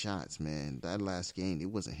hitting their shots, man. That last game, they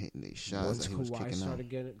wasn't hitting their shots. Once Kawhi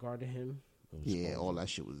started guarding him, all that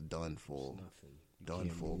shit was done for. Done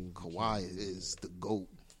for. Kawhi is the GOAT.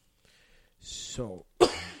 So,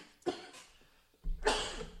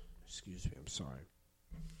 excuse me, I'm sorry.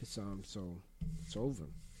 It's it's over.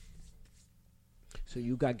 So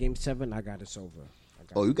you got Game 7, I got it's over.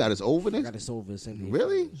 You got it's over? I got it's over. It's NBA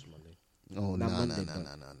really? Finals Monday. Oh no.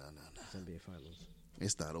 It's NBA Finals.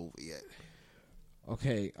 It's not over yet.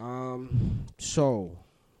 Okay, so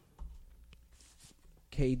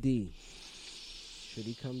KD, should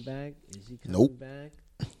he come back? Is he coming back?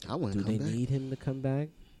 I want him to come back. Do they need him to come back?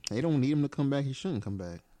 They don't need him to come back. He shouldn't come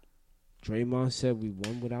back. Draymond said we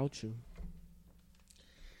won without you.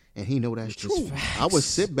 And he know that's true. I would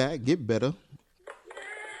sit back, get better,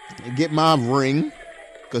 and get my ring,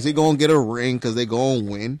 because he going to get a ring because they going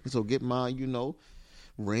to win. So get my,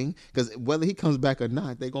 ring. Because whether he comes back or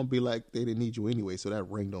not, they going to be like, they didn't need you anyway, so that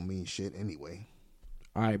ring don't mean shit anyway.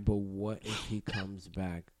 All right, but what if he comes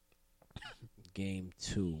back Game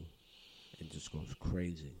 2 and just goes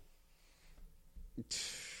crazy?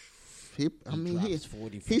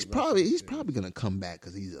 He's probably gonna come back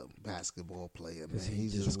because he's a basketball player, man.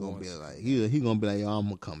 He's just gonna be like he gonna be like, yo, I'm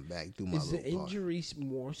gonna come back, do my little part. Is the injury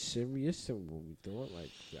more serious than what we thought?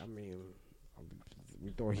 We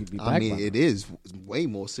thought he'd be back. It is way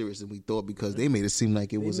more serious than we thought because they made it seem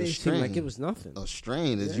like it was a strain. Like it was nothing. A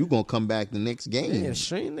strain is you gonna come back the next game. Yeah,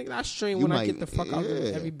 strain. I strain when I get the fuck out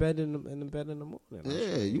of every bed in the bed in the morning.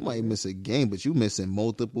 Yeah, you might miss a game, but you missing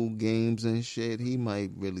multiple games and shit. He might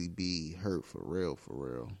really be hurt for real.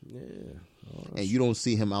 Yeah. And you don't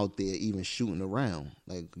see him out there even shooting around.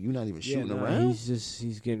 Like you're not even shooting around.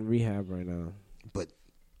 He's getting rehab right now. But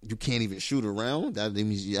you can't even shoot around. That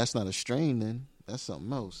means that's not a strain then. That's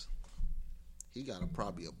something else. He got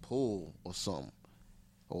probably a pull or something.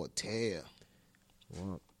 Or a tear.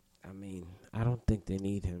 Well, I don't think they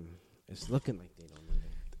need him. It's looking like they don't need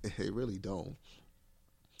him. They really don't.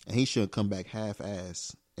 And he shouldn't come back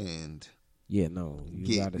half-ass and you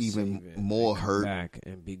get even more hurt. Back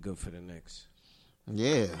and be good for the Knicks.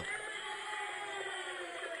 Yeah.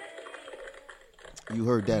 You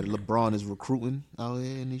heard that LeBron is recruiting out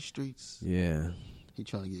here in these streets? Yeah. He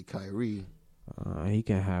trying to get Kyrie. He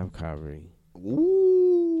can have Kyrie.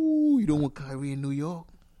 Ooh, you don't want Kyrie in New York?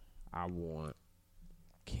 I want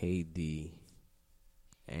KD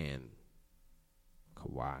and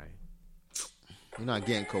Kawhi. You're not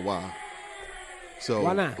getting Kawhi. So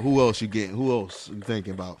why not? Who else you getting? Who else you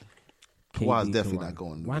thinking about? Kawhi's definitely not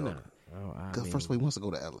going to New York. Why not? Because first of all, he wants to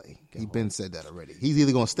go to L.A. He been said that already. He's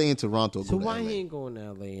either going to stay in Toronto or go to L.A. So why he ain't going to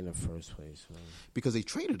L.A. in the first place? Man? Because they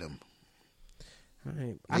traded him. All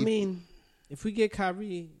right. If we get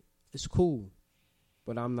Kyrie, it's cool.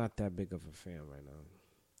 But I'm not that big of a fan right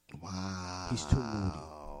now. Wow. He's too moody.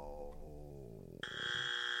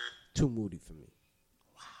 Too moody for me.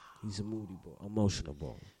 Wow. He's a moody ball, emotional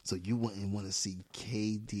ball. So you wouldn't want to see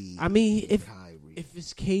KD Kyrie. If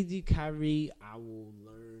it's KD, Kyrie, I will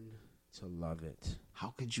learn to love it. How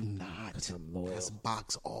could you not? 'Cause I'm loyal. That's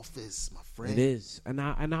box office, my friend. It is. And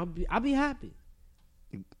I'll be happy.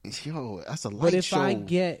 Yo, that's a light show. But if I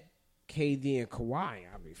get KD and Kawhi,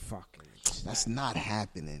 I'll be fucking. That's not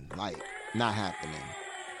happening. Not happening.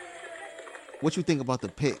 What you think about the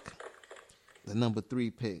pick? The number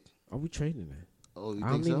 3 pick. Are we trading that? Oh, you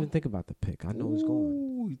I think don't so? even think about the pick. I know it's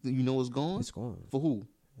gone. You know it's gone? It's gone. For who?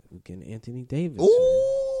 We're getting Anthony Davis.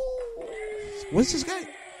 Ooh. What's this guy?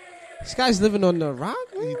 This guy's living on the rock,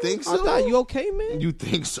 man. You think so? I thought you okay, man? You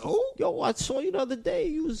think so? Yo, I saw you the other day.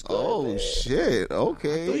 You was good, Oh, man. shit.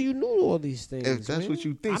 Okay. I thought you knew all these things. If that's man. what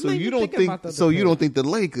you think. I'm So not you even don't thinking think about the you don't think the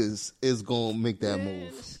Lakers is going to make that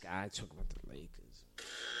move? This guy talking about the Lakers.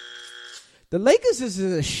 The Lakers is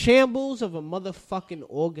in a shambles of a motherfucking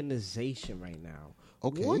organization right now.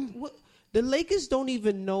 Okay. What? The Lakers don't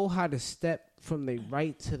even know how to step from their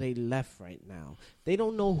right to their left right now. They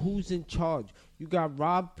don't know who's in charge. You got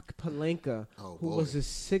Rob Pelinka, who was a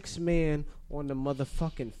 6th man on the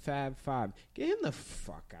motherfucking Fab Five. Get him the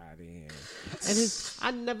fuck out of here. And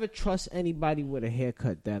I never trust anybody with a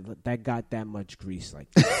haircut that got that much grease like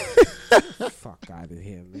that. Fuck out of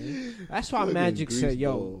here, man. That's why Magic said,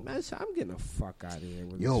 "Yo, man, I'm getting the fuck out of here."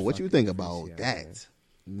 Yo, what you think about that?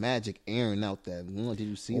 Magic airing out that one. Did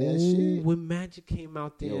you see that shit? When Magic came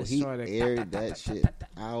out there, Yo, he aired that shit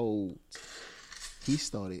out. He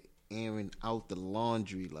started airing out the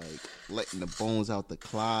laundry, like letting the bones out the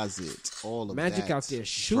closet, all of Magic that. out there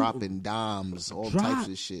shooting, dropping dimes, all types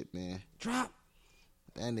of shit, man.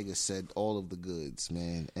 That nigga said all of the goods,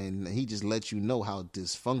 man, and he just let you know how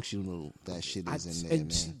dysfunctional that shit is in there,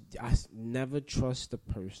 man. I never trust a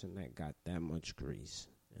person that got that much grease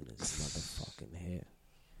in his motherfucking hair.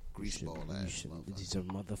 Greaseball ass. These are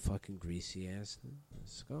motherfucking greasy ass.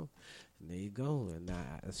 Let's go. And there you go. And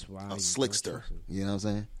that's why a slickster. You know what I'm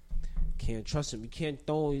saying? Can't trust him. You can't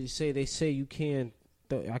throw. They say you can't.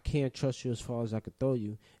 I can't trust you as far as I could throw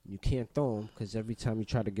you. And you can't throw him because every time you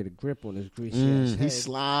try to get a grip on his greasy ass head, he's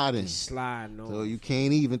sliding. So you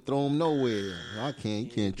can't even throw him nowhere. I can't.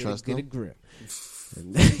 You can't trust him. Get a grip.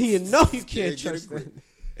 And you know you can't trust him.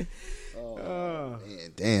 Oh,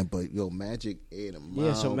 man, damn! But yo, Magic aired him out.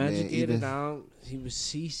 Yeah, so Magic aired it out. He was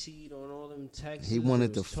CC'd on all them texts. He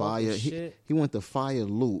wanted to fire. He wanted to fire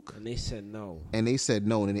Luke, and they said no. And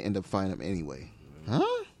they ended up firing him anyway. Huh?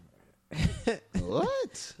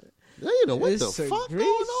 What? You know what the fuck going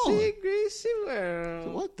on? Greasy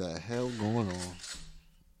world. What the hell going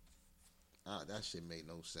on? That shit made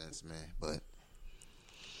no sense, man. But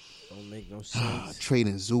don't make no sense.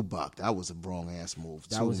 Trading Zubac, that was a wrong ass move.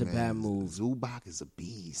 That was a bad move. Zubac is a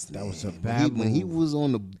beast. That was a bad move. When he was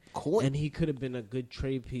on the court, and he could have been a good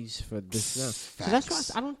trade piece for this now. So that's why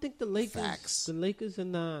I don't think the Lakers. The Lakers are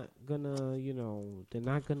not gonna. They're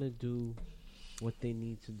not gonna do what they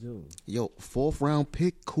need to do. Yo, 4th round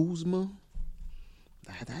pick Kuzma.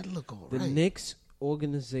 That look all right. The Knicks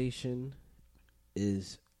organization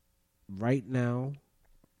is right now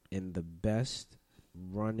in the best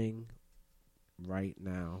running right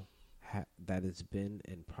now that it's been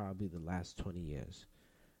in probably the last 20 years.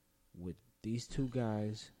 With these two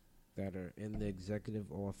guys that are in the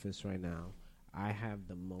executive office right now, I have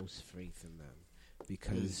the most faith in them.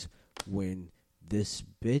 Because when this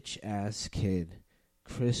bitch-ass kid,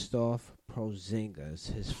 Kristaps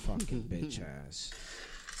Porzingis, his fucking bitch ass,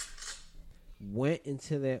 went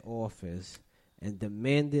into their office and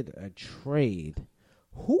demanded a trade,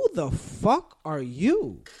 who the fuck are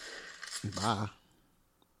you? Bye.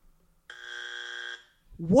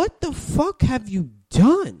 What the fuck have you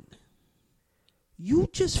done? You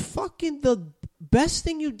just fucking, the best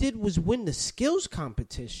thing you did was win the skills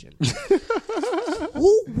competition.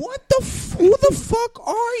 Who the fuck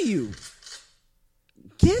are you?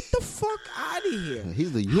 Get the fuck out of here.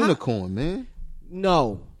 He's the unicorn, man.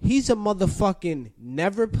 No, he's a motherfucking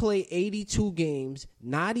never play 82 games,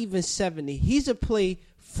 not even 70. He's a play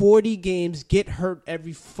 40 games, get hurt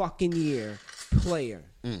every fucking year player.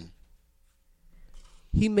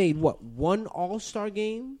 He made one All-Star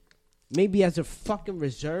game? Maybe as a fucking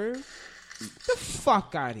reserve? Get the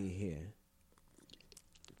fuck out of here.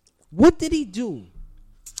 What did he do?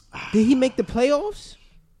 Did he make the playoffs?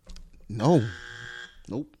 No.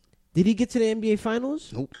 Nope. Did he get to the NBA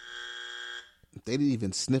Finals? Nope. They didn't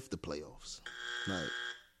even sniff the playoffs.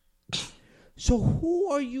 Like, so who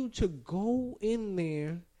are you to go in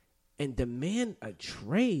there and demand a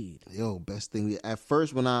trade? Yo, best thing. At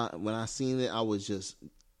first, when I seen it, I was just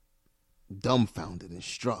dumbfounded and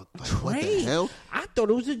struck. Like, trade? What the hell? I thought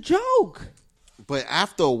it was a joke. But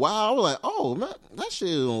after a while, I was like, oh, man, that shit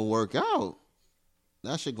gonna work out.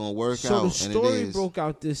 That shit gonna work out. So the story broke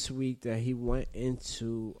out this week that he went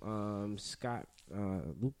into Scott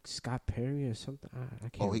Perry or something. I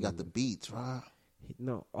can't remember. He got the beats, right?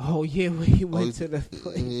 No. Oh, yeah, when he went to the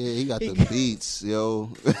place. Yeah, he got the beats,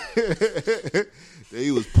 yo. He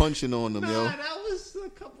was punching on them, yo. That was a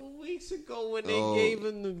couple weeks ago when they gave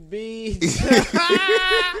him the beats.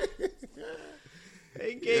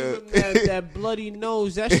 They gave him that bloody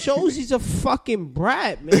nose. That shows he's a fucking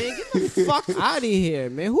brat, man. Get the fuck out of here,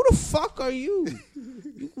 man. Who the fuck are you?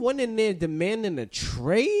 You went in there demanding a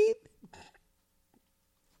trade?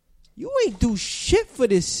 You ain't do shit for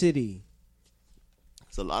this city.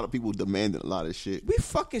 There's a lot of people demanding a lot of shit. We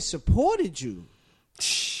fucking supported you.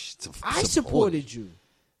 I supported you.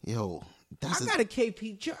 Yo, I got a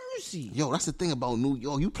KP jersey. Yo, that's the thing about New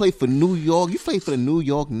York. You play for New York. You play for the New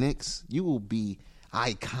York Knicks. You will be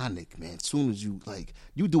iconic, man. As soon as you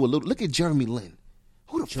do a little. Look at Jeremy Lin.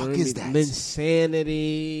 Who the fuck is that?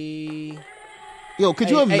 Linsanity. Yo, could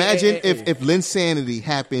you imagine if Linsanity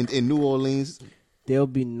happened in New Orleans? There'll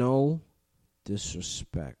be no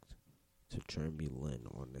disrespect to Jeremy Lin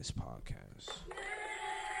on this podcast.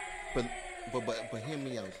 But But hear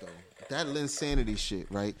me out though. That Linsanity shit,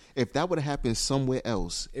 right? If that would have happened somewhere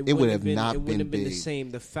else, it would have not been big. It wouldn't have been the same.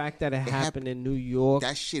 The fact that it happened in New York,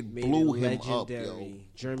 that shit blew him up, yo.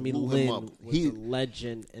 Jeremy Lin was a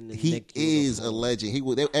legend in the He is a legend.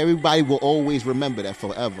 Everybody will always remember that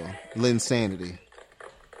forever. Linsanity.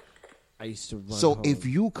 I used to run So home. if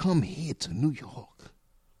you come here to New York,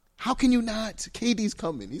 how can you not? KD's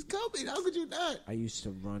coming. He's coming. How could you not? I used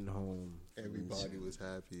to run home. Everybody was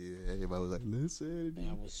happy. Everybody was like, listen.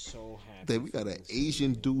 I was so happy. Then we got an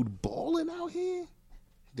Asian dude balling out here.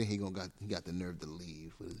 Then he got the nerve to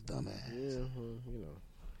leave with his dumb ass. Yeah, you know.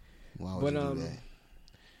 Why would you do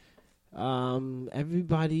that?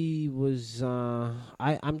 Everybody was.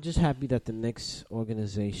 I'm just happy that the Knicks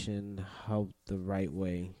organization helped the right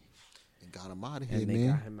way. They got him out of here, and man. They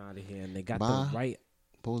got him out of here, and they got the right.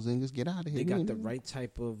 Porzingis, get out of here. They got the right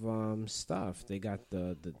type of stuff. They got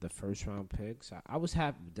the first round picks. I was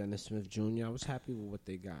happy with Dennis Smith Jr. I was happy with what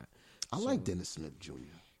they got. I like Dennis Smith Jr.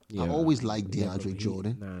 Yeah, I always liked DeAndre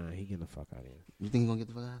Jordan. He getting the fuck out of here. You think he gonna get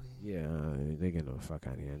the fuck out of here? Yeah, they getting the fuck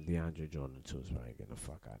out of here. DeAndre Jordan too is probably getting the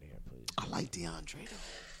fuck out of here, please. I like DeAndre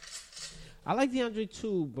though. I like DeAndre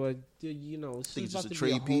too, but you know, it's about to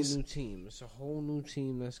be a whole new team. It's a whole new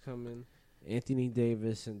team that's coming. Anthony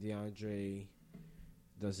Davis and DeAndre.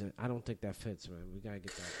 I don't think that fits, man. We gotta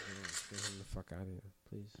get that. Get him the fuck out of here,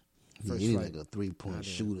 please. Yeah, he need like a 3-point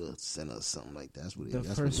shooter, center, or something like that. That's what the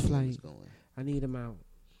first flight. Going. I need him out.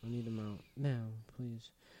 Now,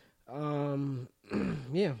 please.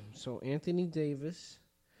 Yeah. So Anthony Davis,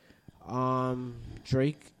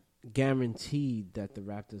 Drake guaranteed that the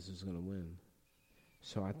Raptors was gonna win.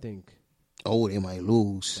 So I think. Oh, they might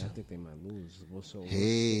lose. I think they might lose. So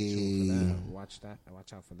hey, watch that.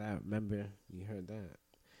 Watch out for that. Remember, you heard that.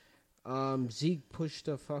 Zeke pushed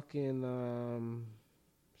a fucking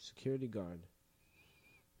security guard.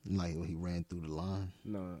 Like when he ran through the line?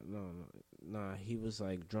 Nah. He was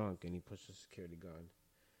like drunk and he pushed a security guard.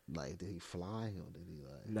 Like, did he fly or did he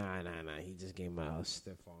like? Nah. He just gave me a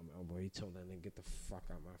stiff arm elbow. He told that nigga get the fuck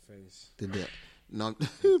out my face. Did that? No,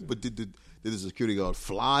 but did the security guard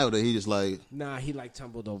fly or did he just like? Nah, he like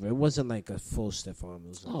tumbled over. It wasn't like a full stiff arm. It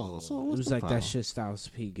was like, so it was like that shit Styles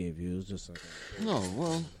P gave you. It was just like.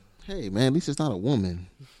 Well, hey man, at least it's not a woman,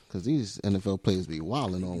 because these NFL players be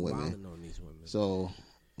wilding on women. Wilding on these women. So,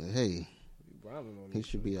 hey, he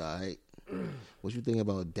should be all right. What you think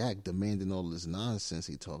about Dak demanding all this nonsense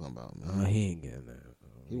he talking about, man? He ain't getting that.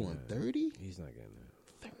 He want 30? He's not getting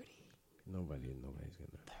that. 30. Nobody's getting that.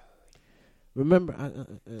 30. Remember,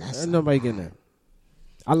 nobody getting that.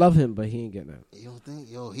 I love him, but he ain't getting that. You don't think?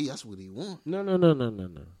 That's what he want. No.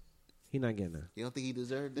 He not getting that. You don't think he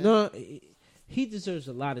deserved that? No, he deserves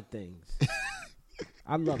a lot of things.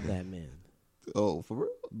 I love that man. Oh, for real?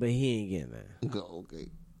 But he ain't getting that.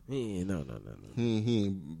 Okay. No. He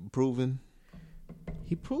ain't proven.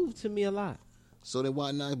 He proved to me a lot. So then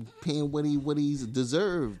why not paying what he's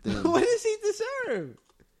deserved? Then? What does he deserve?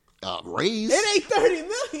 A raise? It ain't $30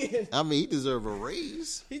 million. I mean, he deserves a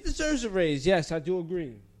raise. He deserves a raise. Yes, I do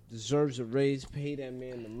agree. Deserves a raise. Pay that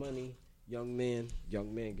man the money. Young man,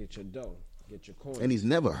 get your dough. Get your coin. And he's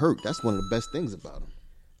never hurt. That's one of the best things about him.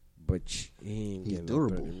 But he ain't getting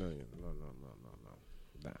durable. $30 million. No.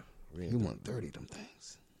 Nah, he want 30 of them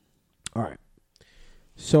things. All right.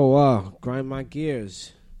 So, grind my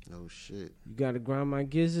gears. Oh, shit. You got to grind my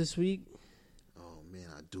gears this week? Oh, man,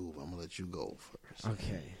 I do. I'm going to let you go first.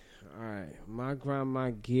 Okay. All right. My grind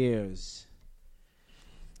my gears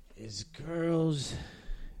is girls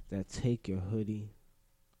that take your hoodie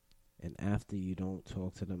and after you don't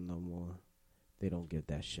talk to them no more, they don't get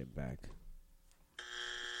that shit back.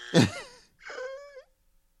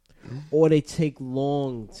 Or they take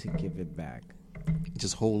long to give it back.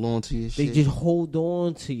 Just hold on to your shit? They just hold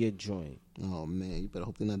on to your joint. Oh, man, you better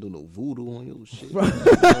hope they're not doing no voodoo on your shit.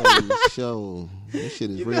 Show. This shit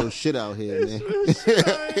is real shit out here, man.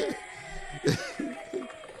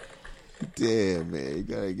 Damn, man, you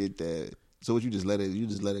gotta get that. So what, you just let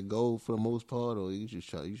it go for the most part, or you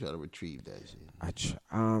try to retrieve that shit?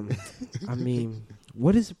 I mean,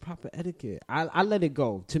 what is the proper etiquette? I let it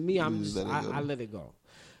go. To me, I let it go.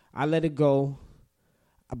 I let it go.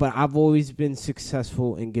 But I've always been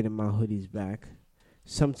successful in getting my hoodies back.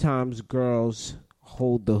 Sometimes girls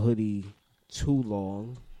hold the hoodie too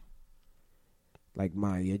long. Like,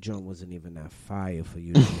 your joint wasn't even that fire for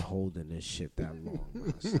you to be holding this shit that long.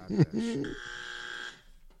 Stop that shit.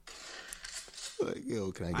 Like,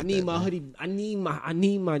 yo, can I need my hoodie. I need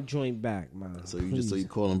my joint back, man. So you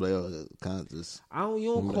call him like, kind of just.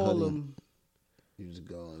 You don't call them. You just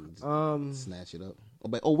go and snatch it up.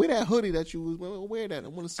 Wear that hoodie that you was wear that. I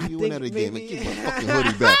want to see you in that again. Keep my fucking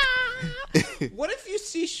hoodie back. What if you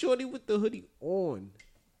see Shorty with the hoodie on?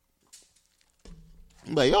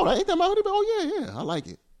 Like, yo, that ain't that my hoodie? Oh, yeah, I like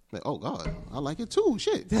it. Like, oh, God, I like it too.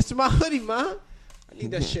 Shit. That's my hoodie, man. I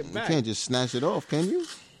need that shit back. You can't just snatch it off, can you?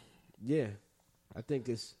 Yeah. I think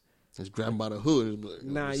it's... Just grab by the hood.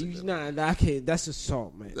 I can't. That's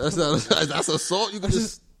assault, man. That's assault? You can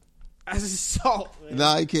just... That's assault, man.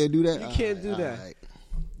 Nah, you can't do that? You can't do that. Right.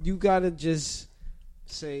 You gotta just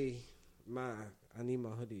say, I need my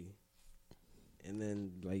hoodie. And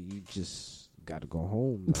then, like, you just gotta go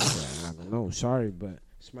home. Like, I don't know. Sorry, but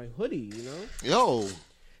it's my hoodie, you know? Yo.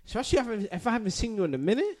 Especially if I haven't seen you in a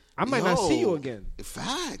minute, I might not see you again.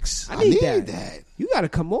 Facts. I need that. You gotta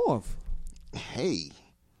come off. Hey.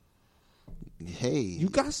 You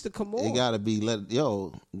got to come on. It gotta be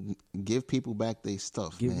give people back their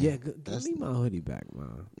stuff, man. Yeah, give me my hoodie back,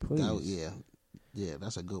 man. Please. Yeah,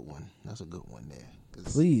 that's a good one. That's a good one there.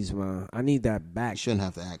 Please, man. I need that back. You shouldn't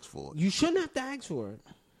have to ask for it. You shouldn't have to ask for it.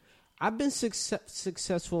 I've been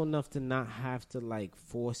successful enough to not have to, like,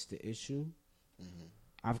 force the issue. Mm-hmm.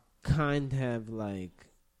 I've kind of, like,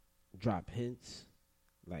 dropped hints.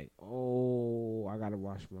 Like, oh, I gotta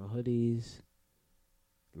wash my hoodies.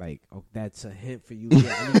 Like, oh, that's a hint for you.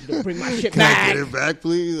 Yeah, I need you to bring my shit back. Can I get it back,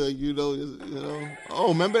 please? Like, you know. Oh,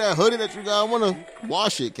 remember that hoodie that you got? I want to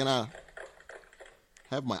wash it. Can I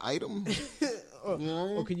have my item?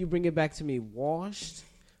 Or can you bring it back to me washed?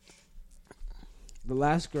 The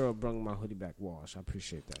last girl brought my hoodie back washed. I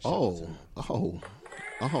appreciate that. It's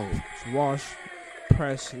washed,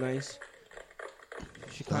 pressed, nice.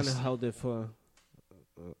 She kind of held it for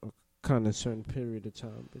a kind of certain period of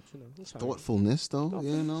time, but you know, it's thoughtfulness though,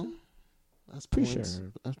 you know. That's points.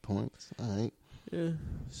 Sure. That's points. All right. Yeah.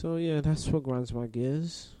 So yeah, that's what grinds my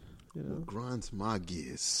gears. You know, what grinds my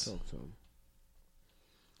gears. Talk to him.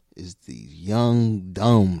 Is these young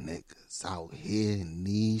dumb niggas out here in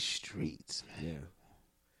these streets, man. Yeah.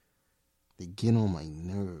 They get on my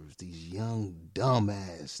nerves. These young dumb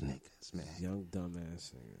ass niggas, man. Young dumb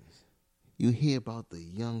ass niggas. You hear about the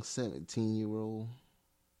young 17-year-old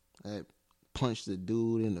that punched the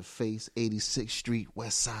dude in the face, 86th Street,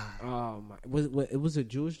 West Side. Oh my! It was a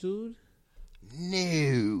Jewish dude?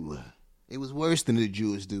 No, it was worse than a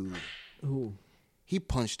Jewish dude. Who? He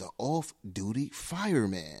punched an off-duty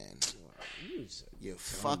fireman. You're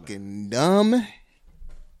fucking dumb.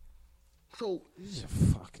 So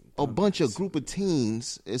a bunch of group of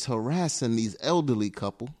teens is harassing these elderly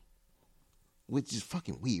couple, which is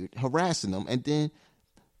fucking weird, harassing them, and then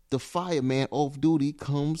the fireman off duty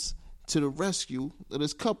comes to the rescue of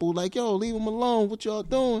this couple like, yo, leave them alone. What y'all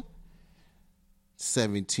doing?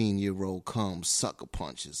 17-year-old comes, sucker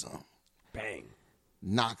punches him. Bang.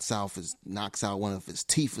 Knocks out one of his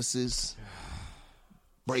teethuses.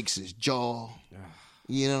 Breaks his jaw.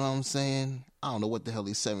 You know what I'm saying? I don't know what the hell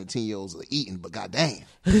these 17-year-olds are eating, but goddamn.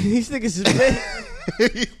 These niggas is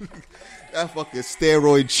big. That fucking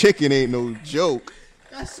steroid chicken ain't no joke.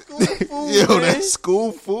 That's school food, Yo, man. that's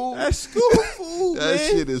school food. That's school food, That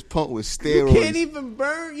man. shit is pumped with steroids. You can't even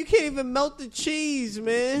burn. You can't even melt the cheese,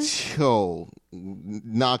 man. Yo,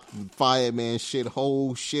 knock fireman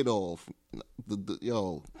whole shit off.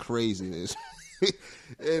 Yo, craziness.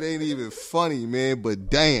 It ain't even funny, man. But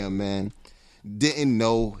damn, man. Didn't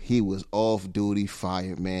know he was off-duty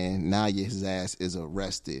fireman. Now his ass is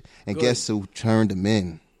arrested. And Good. Guess who turned him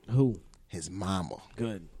in? Who? His mama.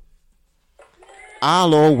 Good.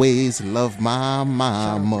 I'll always love my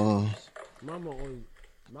mama.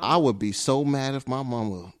 I would be so mad if my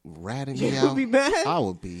mama ratted me out. You would be mad? I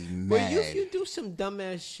would be mad. But you do some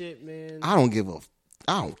dumbass shit, man. I don't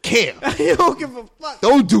care. You don't give a fuck.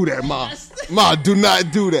 Don't do that, Ma. Ma, do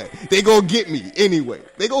not do that. They gonna get me anyway.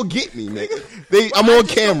 They gonna get me, man. I'm on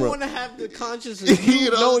camera. I want to have the consciousness of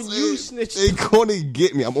you knowing you snitched. They gonna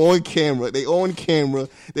get me. I'm on camera. They on camera.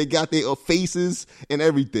 They got their faces and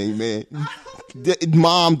everything, man.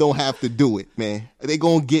 Mom don't have to do it, man. They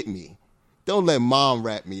gonna get me. Don't let mom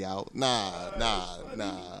rat me out. Nah.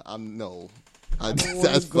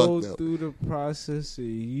 That's fucked up. Through the process of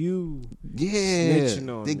you. Yeah,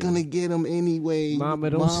 they're gonna get him anyway. Mama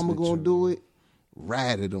gonna do it.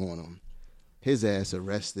 Ratted on him. His ass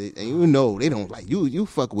arrested, and you know they don't like you. You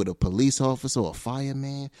fuck with a police officer or a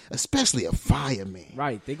fireman, especially a fireman,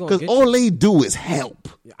 right? They gonna because all they do is help.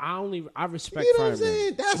 I respect. You know firemen. what I'm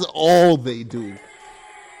saying? That's all they do.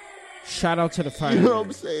 Shout out to the firemen. You know what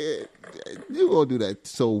I'm saying? You gonna do that?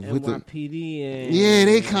 So with the NYPD and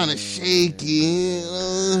they kind of shaky.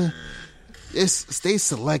 Stay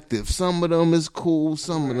selective. Some of them is cool.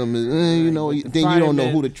 Some of them is then you don't know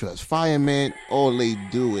who to trust. Firemen, all they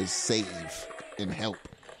do is save and help.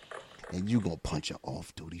 and you gonna punch an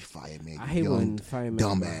off-duty fireman. I hate when firemen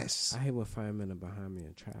dumbass. I hate when firemen are behind me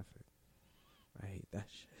in traffic. I hate that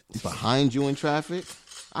shit. Behind you in traffic?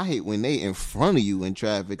 I hate when they in front of you in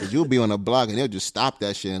traffic because you'll be on a block and they'll just stop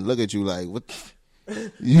that shit and look at you like, what?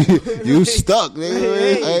 You stuck,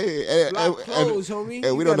 nigga.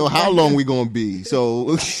 And we don't know how long we gonna be.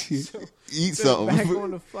 So eat something. Back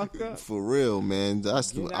on the fuck up. For real, man. I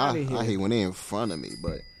hate when they in front of me,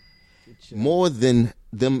 but more than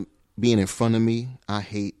them being in front of me, I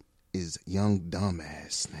hate is young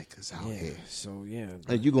dumbass niggas out here. So yeah,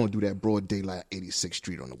 like you gonna do that broad daylight 86th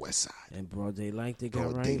Street on the west side. And broad daylight they get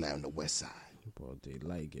broad right. Daylight on the west side. Broad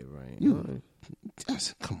daylight get right.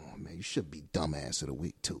 Come on, man. You should be dumbass of the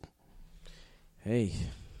week too. Hey,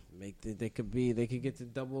 they could get the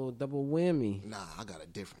double whammy. Nah, I got a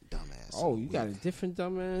different dumbass. Oh, you got a different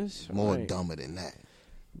dumbass? More dumber than that.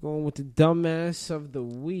 Going with the dumbass of the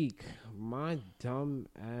week. My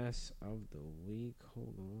dumbass of the week.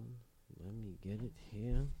 Hold on. Let me get it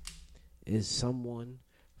here. Is someone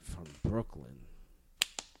from Brooklyn.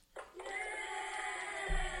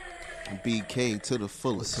 BK to the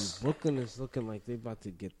fullest. Listen, Brooklyn is looking like they about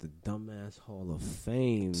to get the dumbass Hall of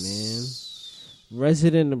Fame, man.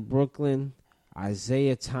 Resident of Brooklyn,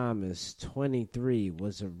 Isaiah Thomas, 23,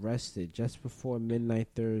 was arrested just before midnight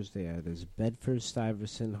Thursday at his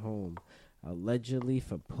Bedford-Stuyvesant home, allegedly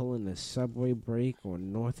for pulling a subway brake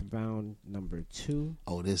on northbound number 2.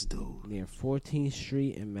 Oh, this dude. Near 14th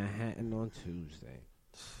Street in Manhattan on Tuesday.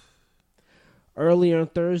 Earlier on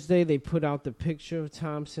Thursday, they put out the picture of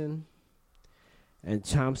Thompson, and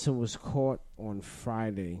Thompson was caught on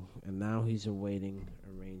Friday, and now he's awaiting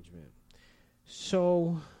arraignment.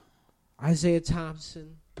 So, Isaiah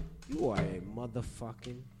Thompson, you are a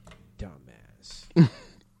motherfucking dumbass.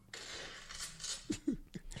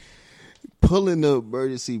 Pulling the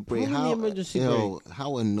emergency brake.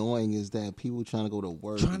 How annoying is that? People trying to go to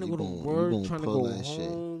work. Trying to go home.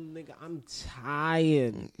 Shit. Nigga, I'm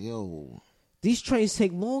tired. Yo. These trains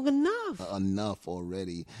take long enough. Enough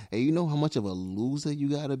already. And you know how much of a loser you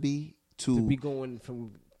gotta be to be going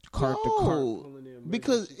from cart to cart.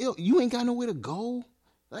 Because you ain't got nowhere to go.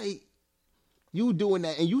 Like, you doing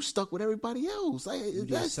that and you stuck with everybody else. Like,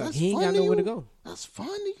 that's he ain't got nowhere to go. That's fun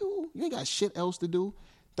to you. You ain't got shit else to do.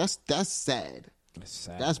 That's sad. That's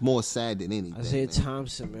sad. That's more sad than anything. Isaiah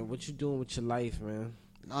Thompson, man, what you doing with your life, man?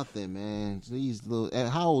 Nothing, man.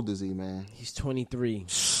 How old is he, man? He's 23.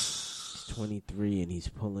 23 and he's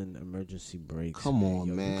pulling emergency brakes. Come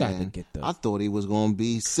on, man. You gotta get I thought he was gonna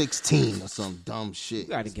be 16 or some dumb shit.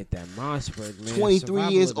 You gotta get that Mossberg, man. 23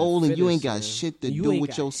 years old and you ain't got shit to do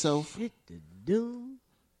with yourself. Shit to do.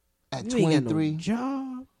 At you 23, ain't got no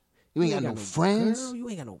job. You ain't got no friends. Girl. You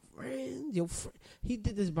ain't got no friends. He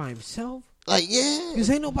did this by himself. Like, yeah. Because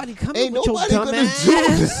ain't nobody coming ain't with nobody your dumb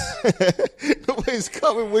ass. Nobody's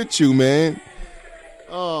coming with you, man.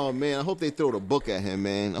 Oh, man, I hope they throw the book at him,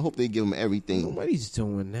 man. I hope they give him everything. Nobody's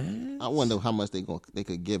doing that. I wonder how much they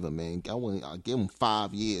could give him, man. I'll give him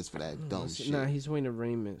 5 years for that dumb shit. Nah, he's waiting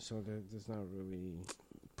arraignment, so there's not really...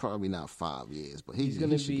 Probably not 5 years, but he's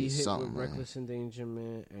going to be hit with reckless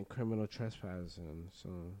endangerment and criminal trespassing, so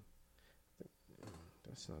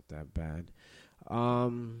that's not that bad.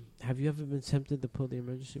 Have you ever been tempted to pull the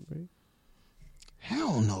emergency brake?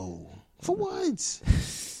 Hell no. For what?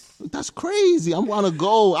 That's crazy. I want to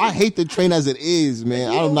go. I hate the train as it is,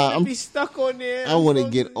 man. I'm be stuck on there. I want to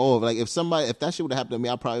get off. Like if that shit would have happened to me,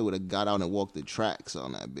 I probably would have got out and walked the tracks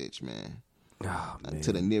on that bitch, man. Oh, man.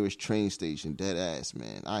 To the nearest train station, dead ass,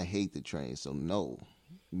 man. I hate the train, so no,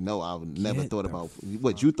 I've never thought about.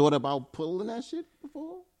 What you thought about pulling that shit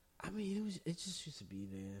before? I mean, it just used to be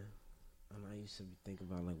there, and I used to think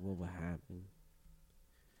about like what would happen.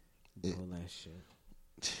 Pull that shit.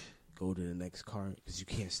 Go to the next cart because you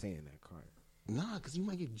can't stay in that cart. Nah, because you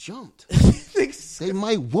might get jumped. They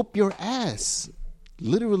might whoop your ass,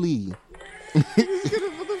 literally. He's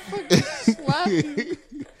gonna motherfucking slap you.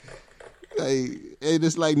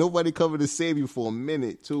 It's like nobody coming to save you for a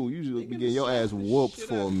minute too. You just be getting your ass whooped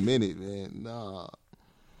for a minute, man. Nah.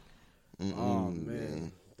 Oh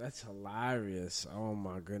man, that's hilarious. Oh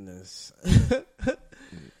my goodness.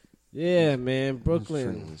 Yeah, man,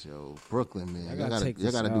 Brooklyn. Trains, yo. Brooklyn, man. Y'all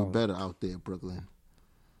gotta do better out there, Brooklyn.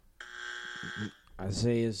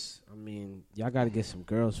 Y'all gotta get some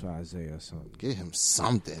girls for Isaiah or something. Get him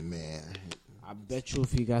something, man. I bet you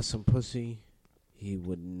if he got some pussy, he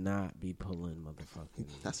would not be pulling motherfucking.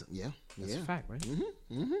 That's a fact, right?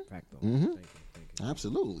 Mm-hmm. Fact, though. Mm-hmm. Thank you.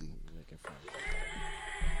 Absolutely.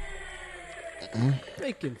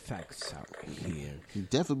 Making facts out here. He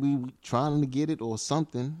definitely trying to get it or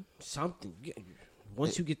something. Something.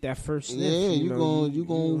 Once you get that first sniff, you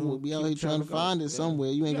gonna be out here trying to find it somewhere.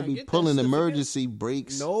 You ain't gonna be pulling emergency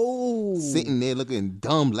brakes. No, sitting there looking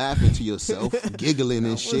dumb, laughing to yourself, giggling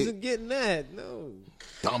and shit. I wasn't getting that. No,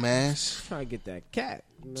 dumbass. Trying to get that cat.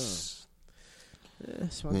 No,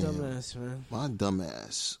 that's my dumbass, man. My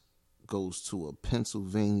dumbass goes to a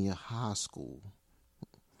Pennsylvania high school.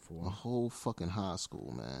 A whole fucking high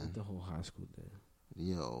school, man. The whole high school did.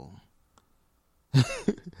 Yo.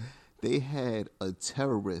 They had a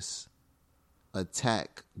terrorist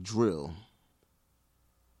attack drill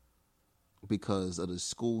because of the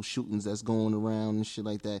school shootings that's going around and shit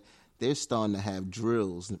like that. They're starting to have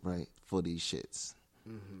drills, right, for these shits.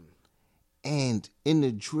 Mm-hmm. And in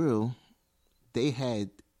the drill, they had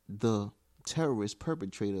the terrorist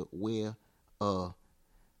perpetrator wear a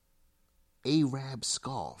Arab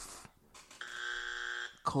scarf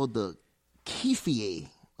called the keffiyeh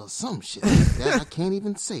or some shit like that. I can't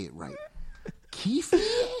even say it right. Keffiyeh?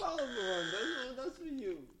 Oh, man, that's for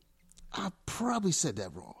you. I probably said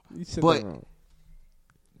that wrong. You said that wrong.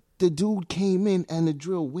 The dude came in and the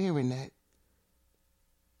drill wearing that.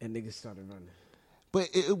 And niggas started running. But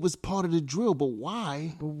it was part of the drill. But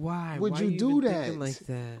why? Would you do that? Like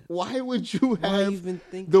that? Why would you have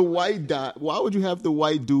the white dot? Why would you have the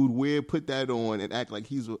white dude put that on and act like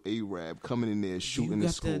he's an Arab coming in there shooting the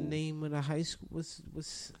school? You got the name of the high school. What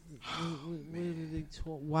did they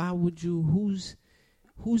talk? Why would you?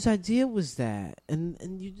 Whose idea was that?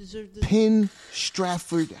 And you deserve this. Penn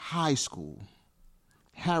Stratford High School,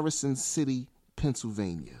 Harrison City,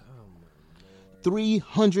 Pennsylvania.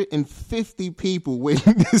 350 people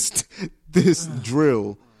witnessed this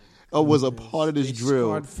drill, or was a part of this drill.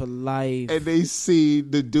 Scarred for life. And they see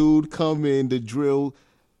the dude come in. The drill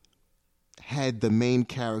had the main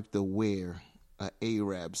character wear an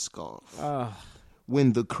Arab scarf.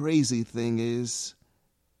 When the crazy thing is,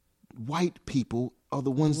 white people are the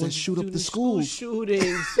ones that shoot up the schools. School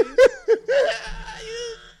shootings.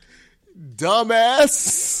 Dumbass.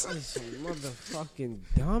 Some motherfucking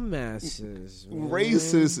dumbasses. Man.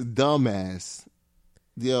 Racist dumbass.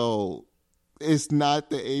 Yo, it's not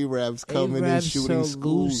the Arabs coming and shooting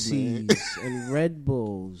schools, man. And Red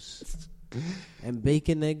Bulls. And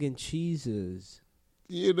bacon, egg, and cheeses.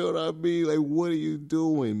 You know what I mean? Like, what are you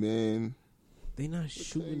doing, man? They not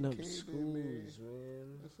shooting up schools,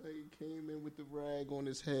 man. That's how he came in with the rag on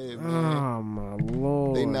his head, man. Oh, my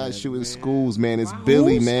Lord. They not shooting schools, man. It's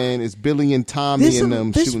Billy, man. It's Billy and Tommy and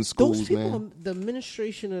them shooting schools, those people, man. The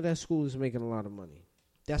administration of that school is making a lot of money.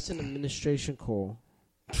 That's an administration call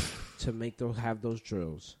to have those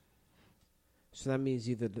drills. So that means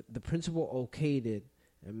either the principal okayed it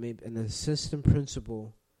and maybe an assistant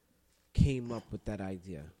principal came up with that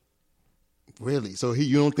idea. Really? So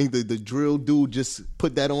you don't think the drill dude just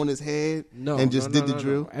put that on his head and just did the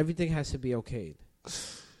drill? No. Everything has to be okayed.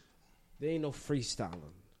 There ain't no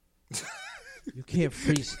freestyling. You can't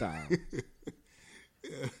freestyle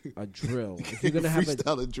a drill. If you're gonna have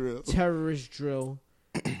a drill, terrorist drill,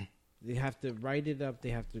 they have to write it up. They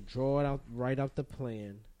have to draw it out, write out the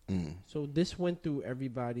plan. So this went through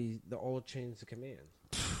all chains of command.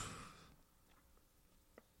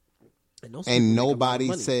 And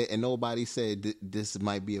nobody said this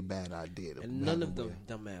might be a bad idea. And none of them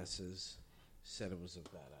dumbasses said it was a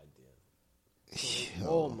bad idea. So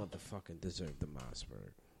all motherfucking deserve the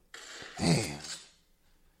Mossberg. Damn.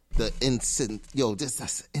 That's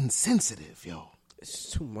insensitive, yo.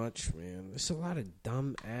 It's too much, man. There's a lot of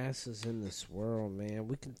dumb asses in this world, man.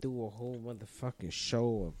 We can do a whole motherfucking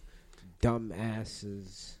show of dumb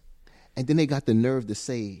asses. And then they got the nerve to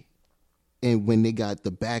say, and when they got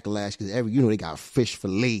the backlash, because they got fish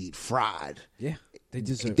filleted, fried. Yeah,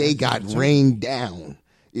 they got rained down.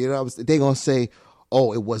 You know, they gonna say,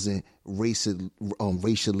 "Oh, it wasn't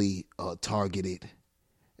racially targeted."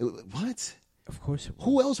 What? Of course it was.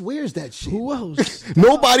 Who else wears that shit? Who else?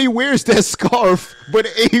 Nobody wears that scarf but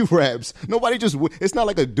Arabs. Nobody it's not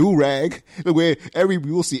like a do-rag where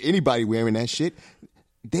you'll see anybody wearing that shit.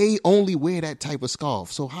 They only wear that type of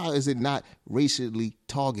scarf. So how is it not racially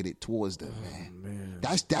targeted towards them, man?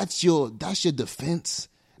 That's your defense.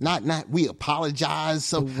 Not we apologize.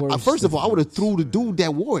 So first of all, I would have threw the dude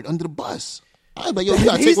that wore it under the bus. I was like, yo, you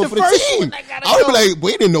gotta take one for the team. I would be like,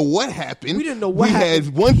 we didn't know what happened. We didn't know what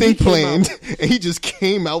happened. We had one thing planned, and he just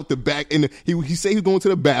came out the back, and he said he was going to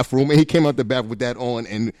the bathroom, and he came out the bathroom with that on,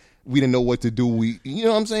 and we didn't know what to do. You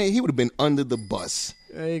know what I'm saying? He would have been under the bus.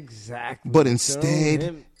 Exactly. But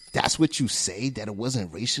instead, that's what you say, that it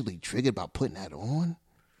wasn't racially triggered by putting that on?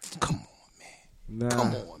 Come on, man.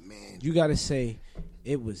 Come on, man. You got to say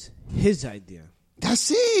it was his idea.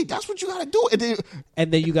 That's it. That's what you got to do.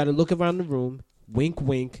 And then you got to look around the room, wink,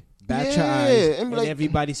 wink, bat your eyes, and like,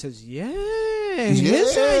 everybody says, yeah,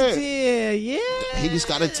 his idea, yeah. He just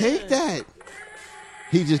gotta take that.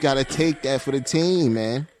 He just gotta take that for the team,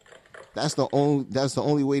 man. That's the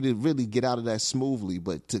only way to really get out of that smoothly.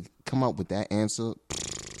 But to come up with that answer,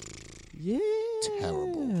 yeah,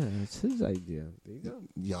 terrible. It's his idea. There you go.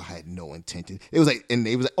 Y'all had no intention. It was like, and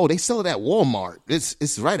they was like, oh, they sell it at Walmart.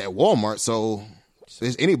 It's right at Walmart, so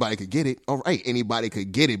anybody could get it. All right, anybody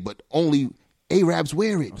could get it, but only Arabs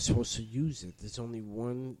wear it. I'm supposed to use it. There's only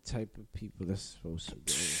one type of people that's supposed to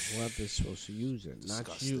do it. Whoever's supposed to use it, not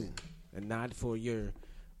Disgusting. you, and not for your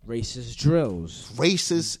racist drills.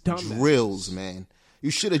 Racist drills, man. You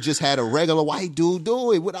should have just had a regular white dude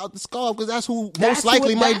do it without the scarf, because that's who most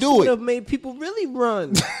likely might do it. That would have made people really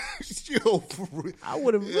run. I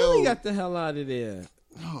would have really got the hell out of there.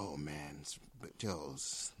 Oh, man. It's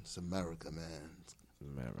America, man.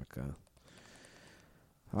 America.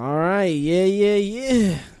 All right.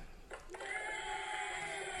 Yeah.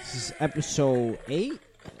 This is episode 8.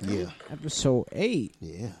 Yeah. Episode 8.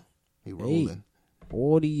 Yeah. He rolling.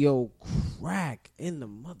 Audio crack in the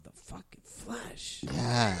motherfucking flesh.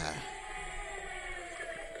 Yeah.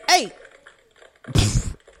 Hey.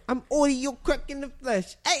 I'm audio crack in the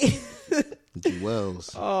flesh. Hey. G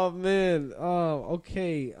Wells. Oh man. Oh,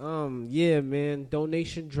 okay. Yeah, man.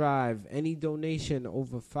 Donation drive. Any donation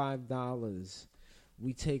over $5.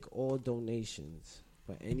 We take all donations.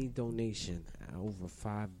 But any donation over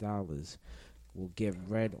 $5 will get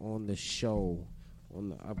read on the show on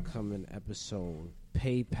the upcoming episode.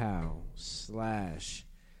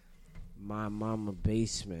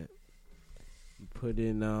 PayPal/MyMamaBasement. You put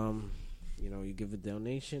in, you give a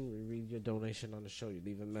donation. We read your donation on the show. You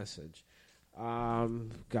leave a message.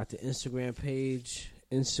 Got the Instagram page.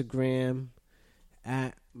 Instagram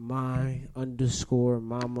at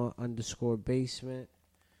my_mama_basement.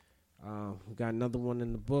 We got another one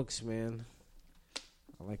in the books, man.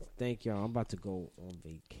 I'd like to thank y'all. I'm about to go on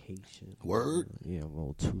vacation. Word? Yeah,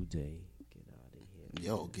 well, 2-day. Get out of here.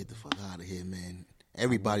 Yo, get the fuck out of here, man.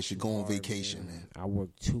 Everybody should go on vacation, man. I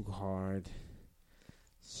work too hard.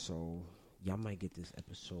 So, y'all might get this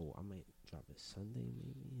episode. I might drop it Sunday,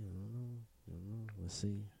 maybe. I don't know. Let's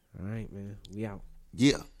see. All right, man. We out.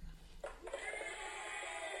 Yeah.